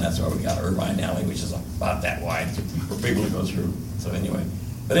back in, and that's why we got Irvine Alley, which is about that wide for people to go through. So anyway,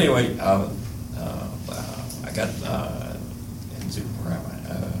 I got into where am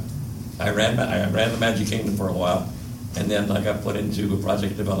I? I ran the Magic Kingdom for a while, and then I got put into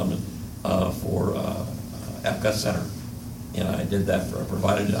project development for Epcot Center, and I did that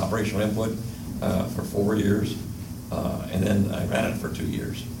provided operational input for 4 years, and then I ran it for 2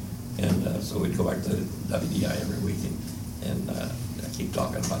 years, and so we'd go back to WDI every week and keep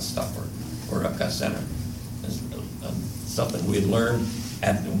talking about stuff for Epcot Center. It's something we had learned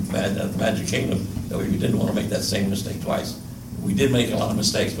at the Magic Kingdom that we didn't want to make that same mistake twice. We did make a lot of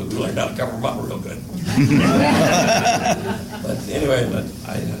mistakes, but we learned how to cover them up real good. But anyway,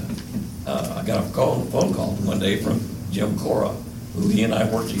 I got a phone call one day from Jim Cora, who he and I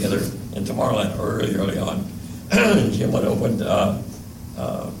worked together in Tomorrowland early on. Jim had opened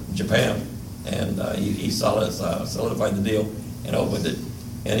Japan, and he solidified the deal and opened it.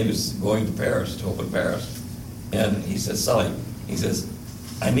 And he was going to Paris to open Paris. And he said, Sully, he says,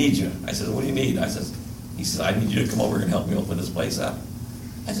 I need you. I said, what do you need? He says, I need you to come over and help me open this place up.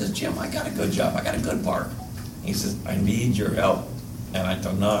 I said, Jim, I got a good job. I got a good park. He says, I need your help. And I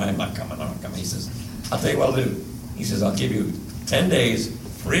told him, no, I'm not coming. He says, I'll tell you what I'll do. He says, I'll give you 10 days,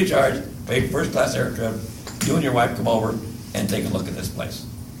 free of charge, pay first-class air trip. You and your wife come over and take a look at this place.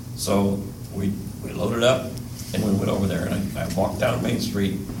 So we loaded up, and we went over there, and I walked down Main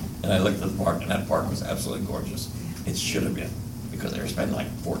Street, and I looked at the park, and that park was absolutely gorgeous. It should have been, because they were spending like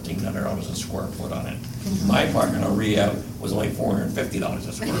 $1,400 a square foot on it. My park in Orea was only $450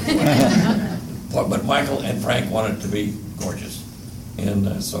 a square foot. But Michael and Frank wanted it to be gorgeous.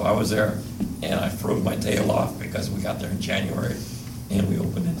 And so I was there, and I froze my tail off because we got there in January, and we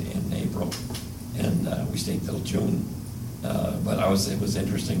opened it in April. And we stayed till June. But it was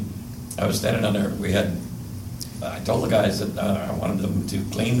interesting. I was standing down there. I told the guys that I wanted them to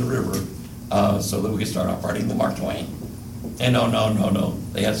clean the river so that we could start operating the Mark Twain. And no.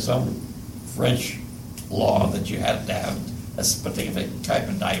 They had some French law that you had to have a particular type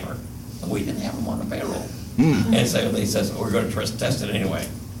of diver. And we didn't have them on the payroll. And so they said, we're going to test it anyway.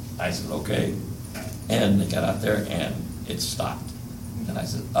 I said, okay. And they got out there, and it stopped. And I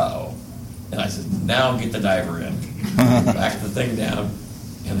said, uh-oh. And I said, now get the diver in. Back the thing down.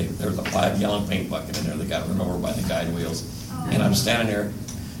 And there was a 5-gallon paint bucket in there that got run over by the guide wheels. And I'm standing there,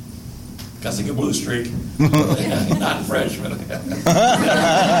 cussing a blue streak. Not in French, but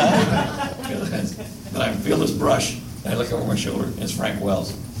I feel this brush, and I look over my shoulder, and it's Frank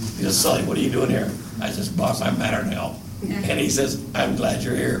Wells. He says, Sully, what are you doing here? I says, boss, I'm Matter now. And he says, I'm glad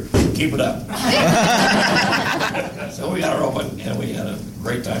you're here. Keep it up. So we got her open, and we had a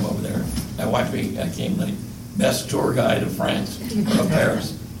great time over there. My wife became the best tour guide of France, of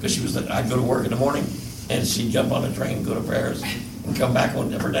Paris, because I'd go to work in the morning, and she'd jump on a train and go to Paris and come back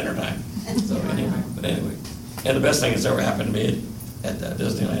home for dinner time. So anyway, and the best thing that's ever happened to me at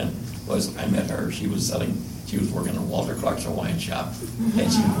Disneyland was I met her. She was working in Walter Clark's Hawaiian shop,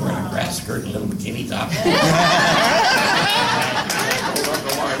 and she was wearing a grass skirt and a little bikini top.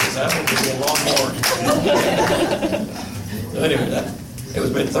 So anyway, it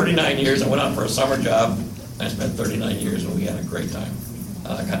was been 39 years. I went out for a summer job. I spent 39 years, and we had a great time.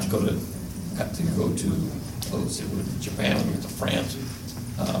 I got to go to Japan, we went to France,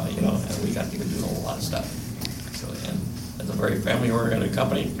 and we got to do a whole lot of stuff. So, and it's a very family-oriented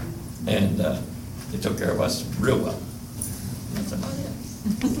company, and they took care of us real well. That's about it.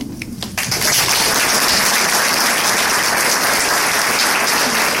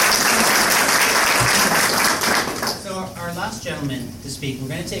 last gentleman to speak. We're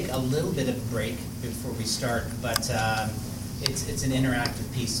going to take a little bit of a break before we start, but it's an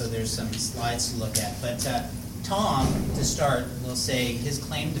interactive piece, so there's some slides to look at. But Tom, to start, will say his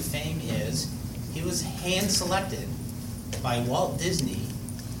claim to fame is he was hand-selected by Walt Disney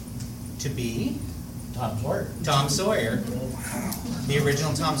to be Tom Sawyer. Tom Sawyer, the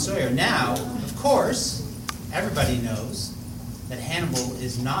original Tom Sawyer. Now, of course, everybody knows that Hannibal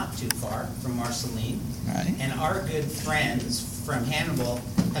is not too far from Marceline. Right. And our good friends from Hannibal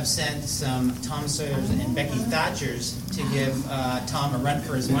have sent some Tom Sawyers and Becky Thatchers to give Tom a run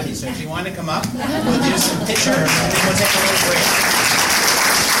for his money. So if you want to come up, we'll do some pictures and then we'll take a little break.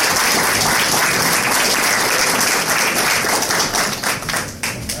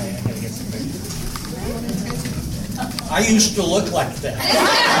 I used to look like that.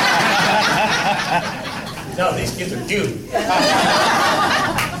 No, these kids are cute.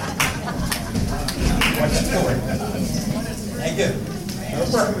 Thank you.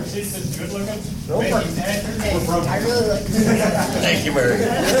 Good looking. I really like this. Thank you, Mary.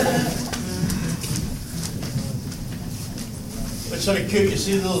 It's sort of cute. You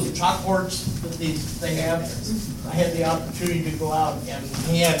see the little chalkboards that they have? I had the opportunity to go out and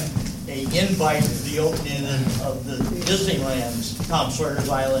hand an invite to the opening of the Disneyland's Tom Sawyer's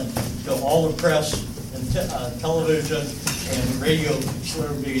Island to all the press and television and radio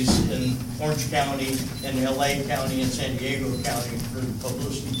celebrities in Orange County and LA County and San Diego County for the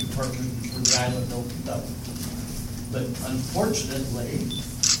publicity department for the island opened up. But unfortunately,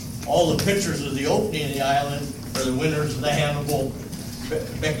 all the pictures of the opening of the island are the winners of the Hannibal,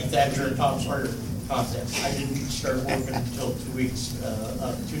 Becky Thatcher and Tom Sawyer contest. I didn't start working until 2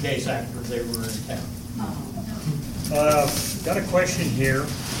 days after they were in town. Got a question here.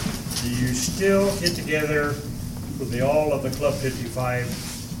 Do you still get together with all of the Club 55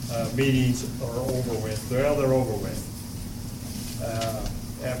 meetings are over with? Well, they're over with.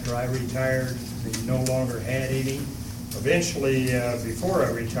 After I retired, we no longer had any. Eventually, before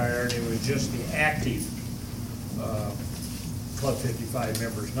I retired, it was just the active Club 55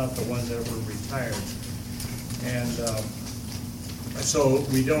 members, not the ones that were retired. And so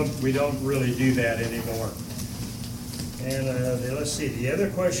we don't really do that anymore. And let's see, the other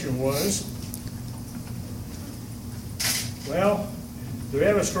question was, well, do we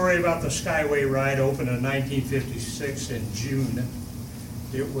have a story about the Skyway ride opened in 1956 in June?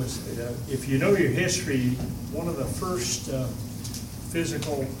 It was, if you know your history, one of the first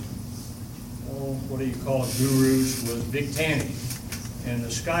physical, what do you call it, gurus was Vic Tanny. And the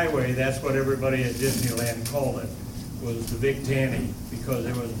Skyway, that's what everybody at Disneyland called it, was the Vic Tanny, because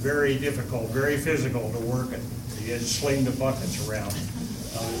it was very difficult, very physical to work it. You had to sling the buckets around.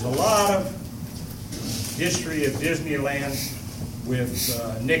 There's a lot of history of Disneyland with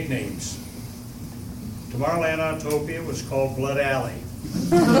nicknames. Tomorrowland Autopia was called Blood Alley.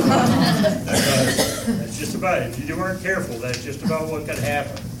 That's just about it. If you weren't careful, that's just about what could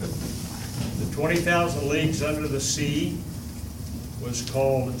happen. The 20,000 Leagues Under the Sea was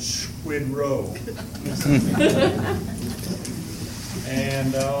called Squid Row.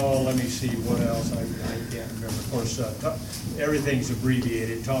 And let me see what else. I can't remember. Of course, everything's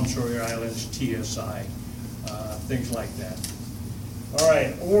abbreviated. Tom Sawyer Islands, TSI, things like that. All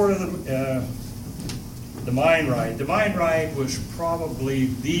right, or the Mine Ride. The Mine Ride was probably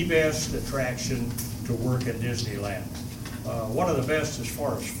the best attraction to work at Disneyland. One of the best as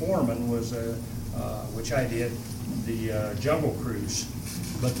far as foreman was, which I did, the Jungle Cruise.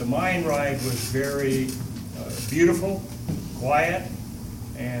 But the Mine Ride was very beautiful, quiet,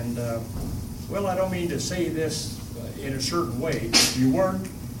 and, well, I don't mean to say this in a certain way. You weren't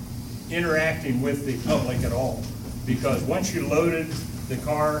interacting with the public at all, because once you loaded the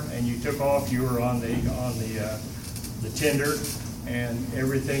car and you took off, you were on the tender and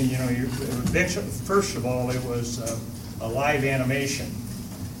everything. You know, first of all, it was a live animation,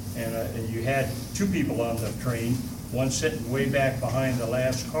 and you had two people on the train, one sitting way back behind the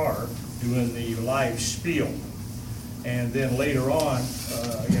last car doing the live spiel. And then later on,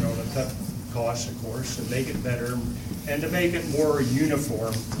 you know, to cut costs, of course, to make it better and to make it more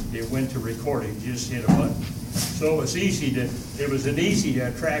uniform, it went to recording. You just hit a button. So it was it was an easy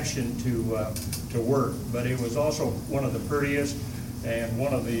attraction to work, but it was also one of the prettiest and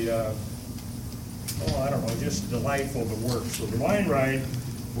one of the, I don't know, just delightful to work. So the Mine Ride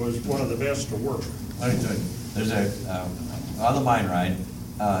was one of the best to work. There's on the Mine Ride,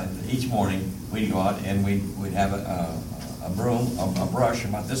 each morning we'd go out and we'd have a broom, a brush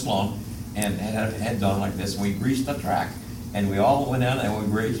about this long, and had done like this. And we greased the track, and we all went down and we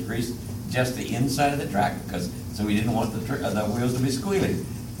greased just the inside of the track, so we didn't want the wheels to be squealing.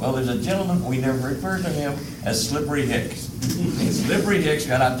 Well, there's a gentleman, we never refer to him as Slippery Hicks. And Slippery Hicks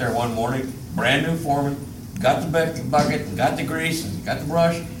got out there one morning, brand new foreman, got the bucket, and got the grease, and got the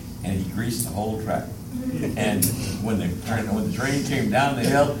brush, and he greased the whole track. And when the train came down the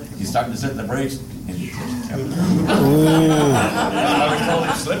hill, he started to set the brakes, and he just kept going. We called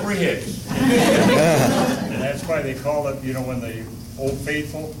it Slippery Hicks. And that's why they call it, when the Old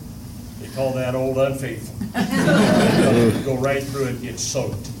Faithful, they call that Old Unfaithful. Go right through it, get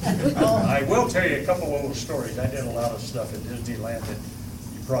soaked. I will tell you a couple of little stories. I did a lot of stuff at Disneyland that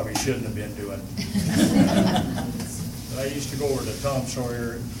you probably shouldn't have been doing. But I used to go over to Tom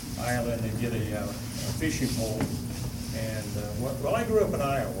Sawyer Island and get a fishing pole. And I grew up in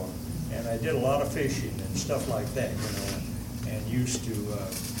Iowa, and I did a lot of fishing and stuff like that, and used to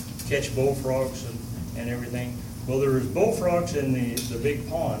catch bullfrogs and everything. Well, there was bullfrogs in the big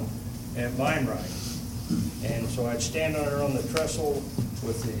pond at Vine Ride. And so I'd stand under on the trestle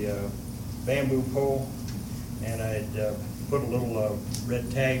with the bamboo pole, and I'd put a little red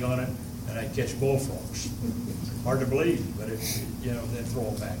tag on it, and I'd catch bullfrogs. Hard to believe, but then throw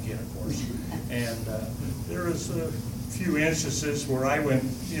them back in, of course. And there was a few instances where I went,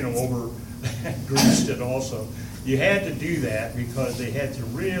 over greased it also. You had to do that because they had the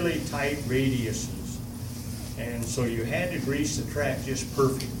really tight radiuses. And so you had to grease the track just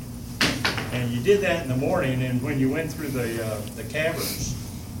perfect. And you did that in the morning, and when you went through the caverns,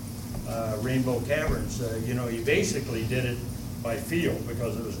 Rainbow Caverns, you basically did it by feel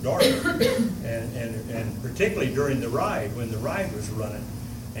because it was dark, and particularly during the ride, when the ride was running,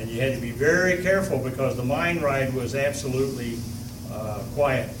 and you had to be very careful because the mine ride was absolutely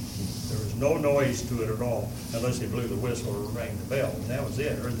quiet. There was no noise to it at all, unless they blew the whistle or rang the bell, and that was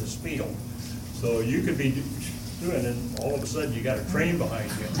it, or the spiel. So you could be doing it, all of a sudden you got a train behind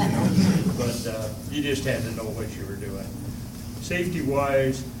you, but you just had to know what you were doing.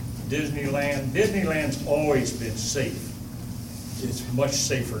 Safety-wise, Disneyland's always been safe. It's much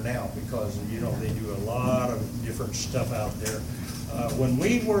safer now because they do a lot of different stuff out there. When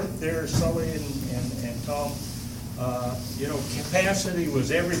we worked there, Sully and Tom, capacity was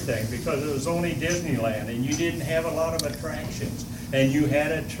everything because it was only Disneyland, and you didn't have a lot of attractions, and you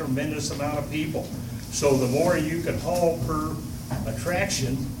had a tremendous amount of people. So the more you could haul per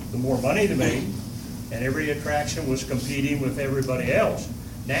attraction, the more money they made, and every attraction was competing with everybody else.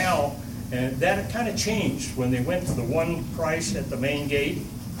 Now, and that kind of changed when they went to the one price at the main gate.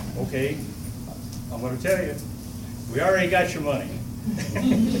 Okay, I'm going to tell you, we already got your money.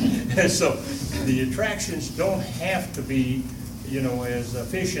 So the attractions don't have to be, as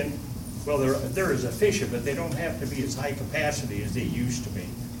efficient. Well, they're as efficient, but they don't have to be as high capacity as they used to be.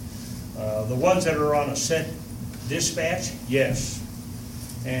 The ones that are on a set dispatch, yes.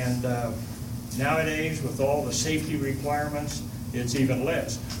 And nowadays, with all the safety requirements, it's even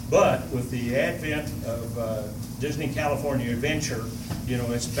less. But with the advent of Disney California Adventure,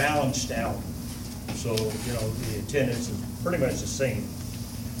 it's balanced out. So, the attendance is pretty much the same.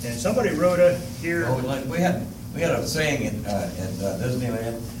 And somebody wrote here. Oh, we had a saying at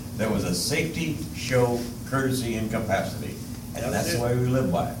Disneyland. There was a safety, show, courtesy, and capacity, and that's the way we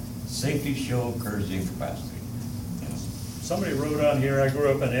live by it. Safety, show, courtesy, and capacity. Somebody wrote on here, I grew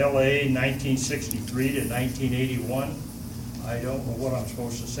up in L.A. 1963 to 1981. I don't know what I'm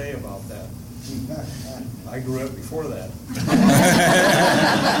supposed to say about that. I grew up before that.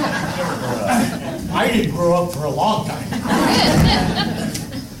 I didn't grow up for a long time.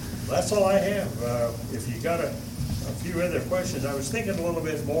 That's all I have. If you got a few other questions, I was thinking a little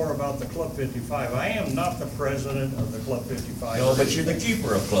bit more about the Club 55. I am not the president of the Club 55. No, but you're the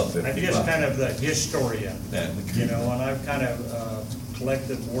keeper of Club 55. I'm just kind of the historian, and I've kind of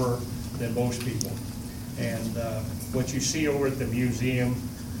collected more than most people. And what you see over at the museum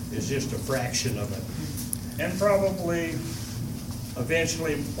is just a fraction of it. And probably,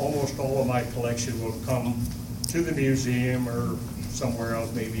 eventually, almost all of my collection will come to the museum or somewhere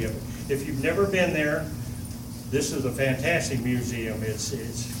else, maybe. If you've never been there, this is a fantastic museum. It's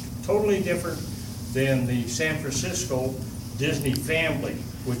totally different than the San Francisco Disney Family,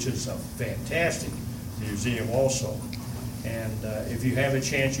 which is a fantastic museum also. And if you have a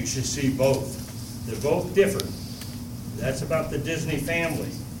chance, you should see both. They're both different. That's about the Disney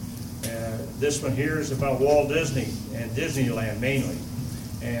Family. This one here is about Walt Disney and Disneyland mainly.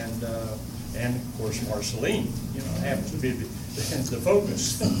 And of course Marceline, happens to be the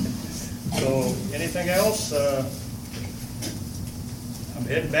focus. So anything else? I'm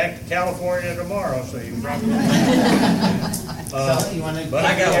heading back to California tomorrow, so you probably. But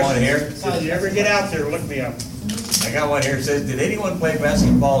I got one here. If you ever get out there, look me up. I got one here. It says, did anyone play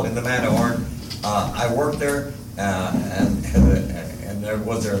basketball in the Matterhorn? I worked there, and and there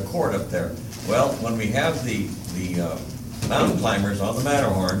was a court up there. Well, when we have the mountain climbers on the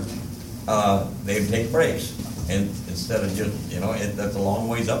Matterhorn, they take breaks, and instead of just, that's a long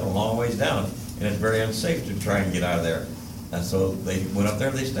ways up and a long ways down, and it's very unsafe to try and get out of there. And so they went up there,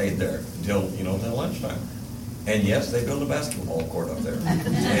 they stayed there until lunchtime. And yes, they built a basketball court up there.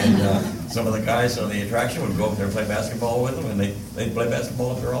 And some of the guys on the attraction would go up there and play basketball with them, and they'd play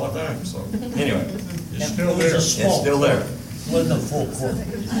basketball up there all the time. So anyway, it's still there. It's still there. Wasn't a full court.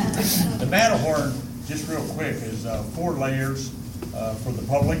 The Matterhorn, just real quick, is 4 layers for the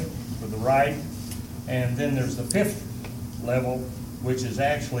public, for the ride. And then there's the 5th level, which is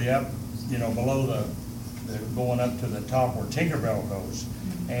actually up, below the going up to the top where Tinkerbell goes.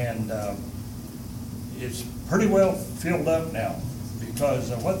 And it's pretty well filled up now,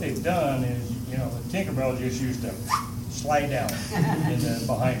 because what they've done is, Tinkerbell just used to slide down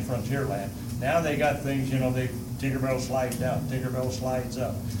behind Frontierland. Now they got things, Tinkerbell slides down, Tinkerbell slides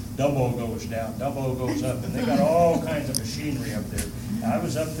up, Dumbo goes down, Dumbo goes up, and they got all kinds of machinery up there. I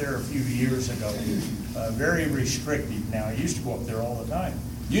was up there a few years ago, very restrictive now. I used to go up there all the time.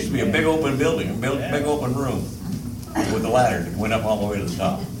 Used to be a big open building, big open room with a ladder that went up all the way to the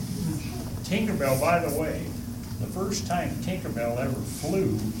top. Tinkerbell, by the way, the first time Tinkerbell ever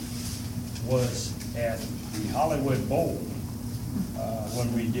flew was at the Hollywood Bowl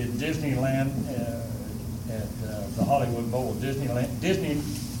when we did Disneyland at the Hollywood Bowl, Disneyland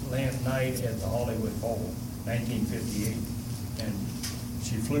night at the Hollywood Bowl, 1958, and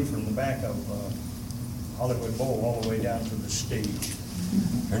she flew from the back of Hollywood Bowl all the way down to the stage.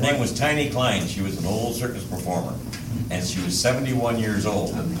 Her name was Tiny Klein. She was an old circus performer, and she was 71 years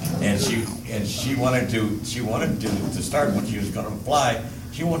old. And she wanted to start when she was going to fly.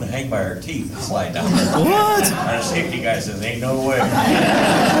 She wanted to hang by her teeth and slide down. What? And a safety guy says, "Ain't no way."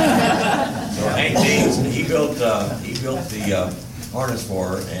 So Hank Deans, he built the harness for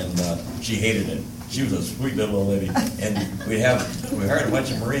her, and she hated it. She was a sweet little old lady, and we hired a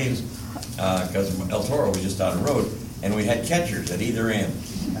bunch of Marines because El Toro was just down the road. And we had catchers at either end,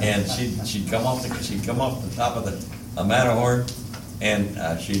 and she'd come off the top of the Matterhorn, and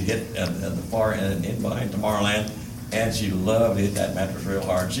she'd hit at the far end in behind Tomorrowland, and she loved to hit that mattress real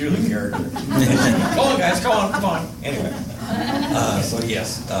hard. She was a character. Come on, guys, come on. Anyway, so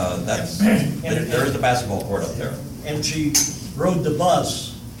yes, there is a basketball court up there. And she rode the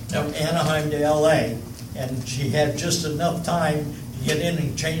bus from Anaheim to L.A., and she had just enough time to get in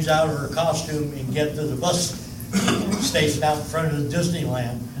and change out of her costume and get to the bus station out in front of the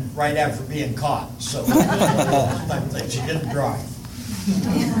Disneyland right after being caught. So she didn't drive.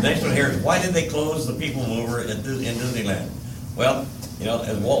 Next one here is, why did they close the People Mover in Disneyland? Well,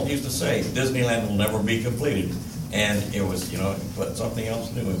 as Walt used to say, Disneyland will never be completed, and it was, put something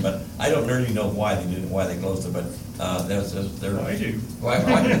else new in. But I don't really know why they closed it. But I do. Why?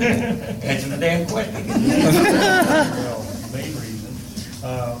 Answer the damn question. Well, main reason.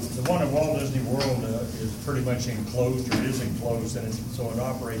 The one at Walt Disney World is pretty much enclosed, or is enclosed, and so it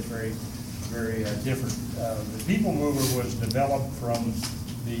operates very, very different. The People Mover was developed from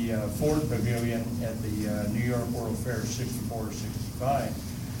the Ford Pavilion at the New York World Fair 64-65,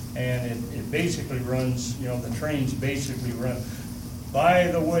 and it basically runs, the trains basically run. By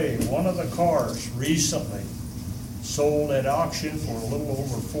the way, one of the cars recently sold at auction for a little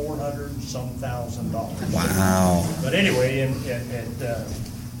over $400,000. Wow. But anyway, at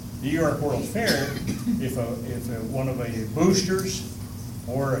New York World Fair, if one of a boosters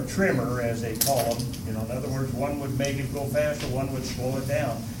or a trimmer, as they call them, in other words, one would make it go faster, one would slow it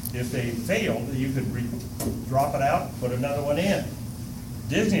down. If they failed, you could drop it out, put another one in.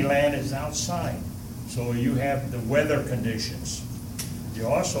 Disneyland is outside, so you have the weather conditions. They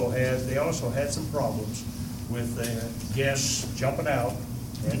also had some problems with guests jumping out,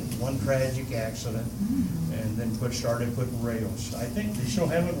 and one tragic accident, and then started putting rails. I think they still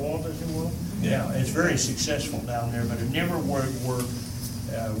have it at Walt Disney World. Yeah, it's very successful down there, but it never worked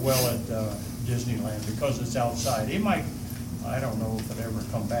well at Disneyland because it's outside. It might, I don't know if it ever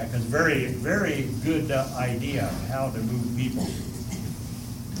come back. It's very, very good idea how to move people.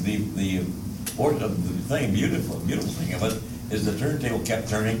 The beautiful thing of it is the turntable kept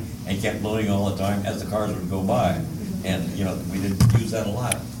turning and kept loading all the time as the cars would go by. And, we didn't use that a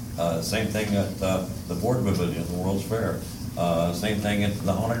lot. Same thing at the Ford Pavilion, the World's Fair. Same thing at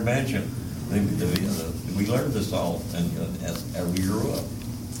the Haunted Mansion. We learned this all as we grew up.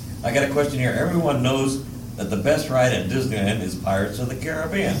 I got a question here. Everyone knows that the best ride at Disneyland is Pirates of the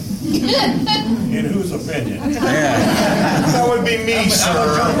Caribbean. In whose opinion? Yeah. That would be me, sir.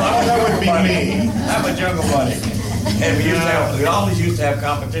 That would be me. I'm a Jungle Bunny. And we always used to have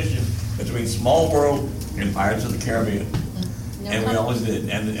competition between Small World and Pirates of the Caribbean. And we always did,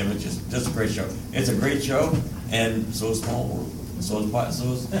 and it was just a great show. It's a great show, and so is Small World. So is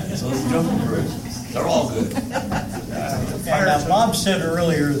Jungle Cruise. They're all good. And Bob said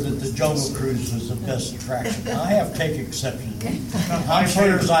earlier that the Jungle Cruise was the best attraction. I have to take exception. Tom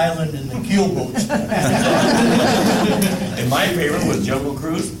Sawyer's Island and the keel boats. And my favorite was Jungle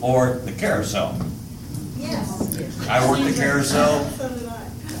Cruise or the Carousel. Yes. I worked the Carousel.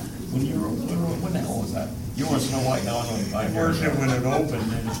 When the hell was that? You were Snow White. No, I worked it when it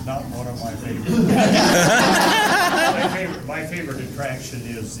opened, and it's not one of my favorites. My favorite attraction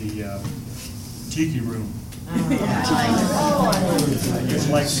is the Tiki Room. I just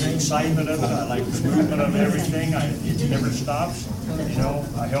like the excitement of it. I like the movement of everything. It never stops. You know,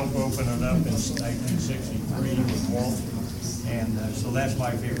 I helped open it up in 1963 with Walt, and so that's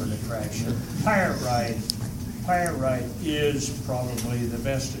my favorite attraction. Pirate Ride is probably the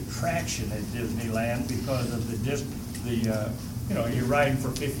best attraction at Disneyland because of you're riding for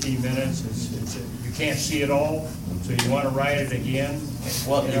 15 minutes. You can't see it all, so you want to ride it again.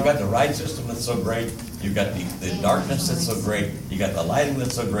 Well, you've got the ride system that's so great. You've got the darkness that's so great. You got the lighting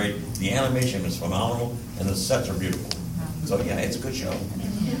that's so great. The animation is phenomenal, and the sets are beautiful. So yeah, it's a good show.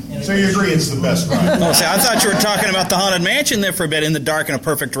 So you agree it's the best ride? Oh, see, I thought you were talking about the Haunted Mansion there for a bit. In the dark and a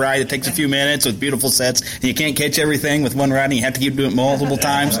perfect ride. It takes a few minutes with beautiful sets. And you can't catch everything with one ride, and you have to keep doing it multiple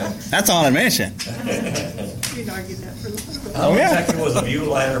times. That's a Haunted Mansion. You'd argue that for a little. How exactly was a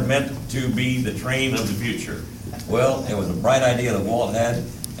Viewliner meant to be the train of the future? Well, it was a bright idea that Walt had,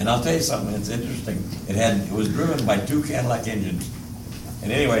 and I'll tell you something. It's interesting. It was driven by 2 Cadillac engines,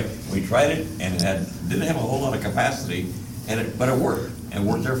 and anyway, we tried it, and it didn't have a whole lot of capacity, but it worked. And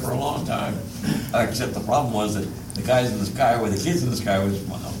worked there for a long time. Except the problem was that the guys in the sky, or the kids in the sky,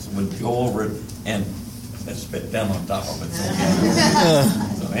 would go over it and spit down on top of it.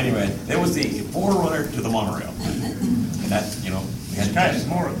 So anyway, it was the forerunner to the monorail. And that, it's kind of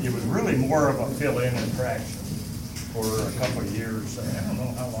more. It was really more of a fill-in attraction for a couple of years. I don't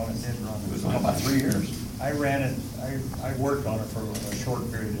know how long it did run. It was about 3 years. I ran it. I worked on it for a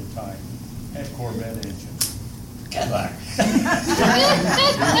short period of time. Had Corvette engines. Cadillac.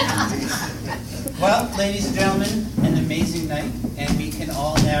 Well, ladies and gentlemen, an amazing night, and we can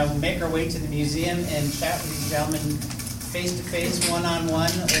all now make our way to the museum and chat with these gentlemen face to face,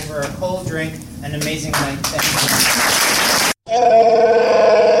 one-on-one, over a cold drink. An amazing night. Thank you.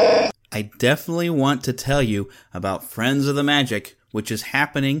 I definitely want to tell you about Friends of the Magic, which is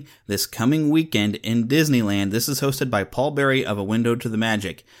happening this coming weekend in Disneyland. This is hosted by Paul Berry of A Window to the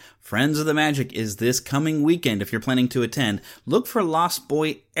Magic. Friends of the Magic is this coming weekend. If you're planning to attend, look for Lost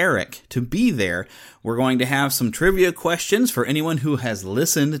Boy Eric to be there. We're going to have some trivia questions for anyone who has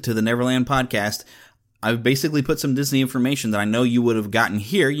listened to the Neverland podcast. I've basically put some Disney information that I know you would have gotten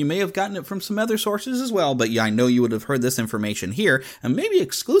here. You may have gotten it from some other sources as well, but yeah, I know you would have heard this information here, and maybe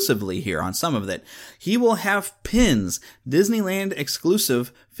exclusively here on some of it. He will have pins, Disneyland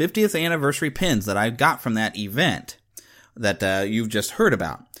exclusive 50th anniversary pins that I got from that event that you've just heard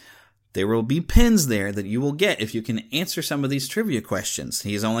about. There will be pins there that you will get if you can answer some of these trivia questions.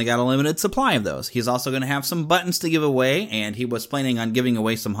 He's only got a limited supply of those. He's also going to have some buttons to give away, and he was planning on giving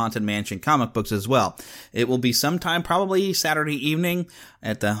away some Haunted Mansion comic books as well. It will be sometime, probably Saturday evening,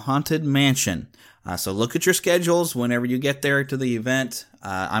 at the Haunted Mansion. So look at your schedules whenever you get there to the event.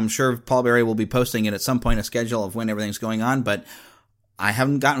 I'm sure Paul Berry will be posting it at some point, a schedule of when everything's going on, but I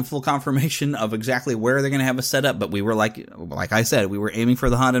haven't gotten full confirmation of exactly where they're going to have us set up, but we were like I said, we were aiming for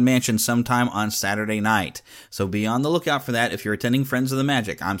the Haunted Mansion sometime on Saturday night. So be on the lookout for that if you're attending Friends of the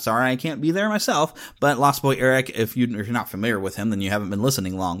Magic. I'm sorry I can't be there myself, but Lost Boy Eric, if you're not familiar with him, then you haven't been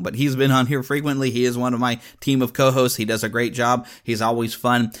listening long. But he's been on here frequently. He is one of my team of co-hosts. He does a great job. He's always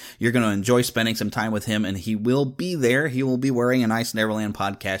fun. You're going to enjoy spending some time with him, and he will be there. He will be wearing a nice Neverland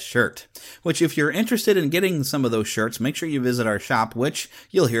Podcast shirt, which if you're interested in getting some of those shirts, make sure you visit our shop, which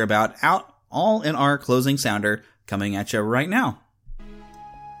you'll hear about all in our closing sounder coming at you right now.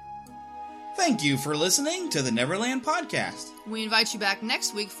 Thank you for listening to the Neverland Podcast. We invite you back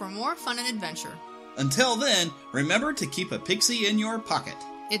next week for more fun and adventure. Until then, remember to keep a pixie in your pocket.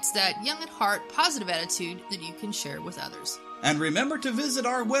 It's that young at heart, positive attitude that you can share with others. And remember to visit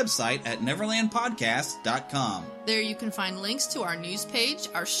our website at neverlandpodcast.com. There you can find links to our news page,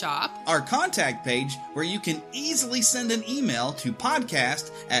 our shop, our contact page, where you can easily send an email to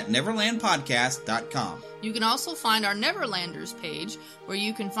podcast@neverlandpodcast.com. You can also find our Neverlanders page, where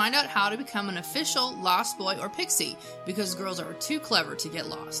you can find out how to become an official Lost Boy or Pixie, because girls are too clever to get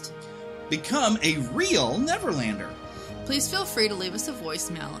lost. Become a real Neverlander. Please feel free to leave us a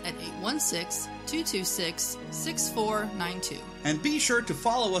voicemail at 816-226-6492. And be sure to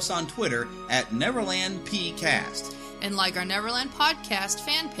follow us on Twitter at NeverlandPcast. and like our Neverland Podcast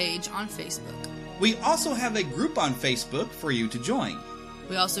fan page on Facebook. We also have a group on Facebook for you to join.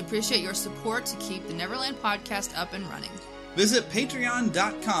 We also appreciate your support to keep the Neverland Podcast up and running. Visit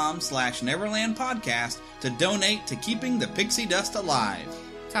patreon.com/Neverland Podcast to donate to keeping the pixie dust alive.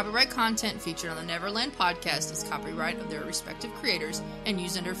 Copyright content featured on the Neverland Podcast is copyright of their respective creators and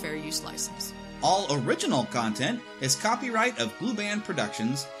used under fair use license. All original content is copyright of Blue Band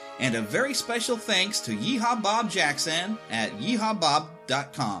Productions, and a very special thanks to Yeehaw Bob Jackson at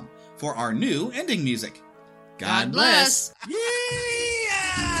yeehawbob.com for our new ending music. God bless.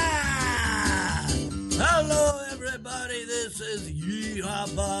 Hello, everybody. This is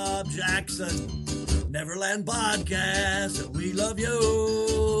Yeehaw Bob Jackson. Neverland Podcast, we love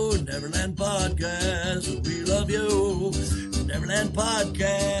you. Neverland Podcast, we love you. Neverland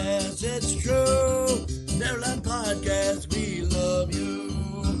Podcast, it's true. Neverland Podcast, we love you.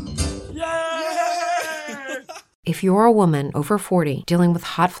 Yeah! If you're a woman over 40 dealing with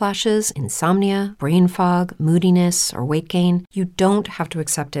hot flashes, insomnia, brain fog, moodiness, or weight gain, you don't have to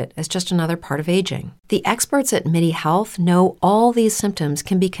accept it as just another part of aging. The experts at MIDI Health know all these symptoms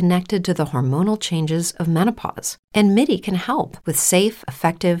can be connected to the hormonal changes of menopause. And MIDI can help with safe,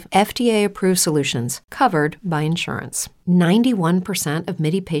 effective, FDA-approved solutions covered by insurance. 91% of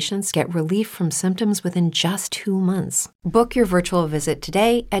MIDI patients get relief from symptoms within just 2 months. Book your virtual visit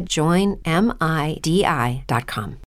today at joinmidi.com.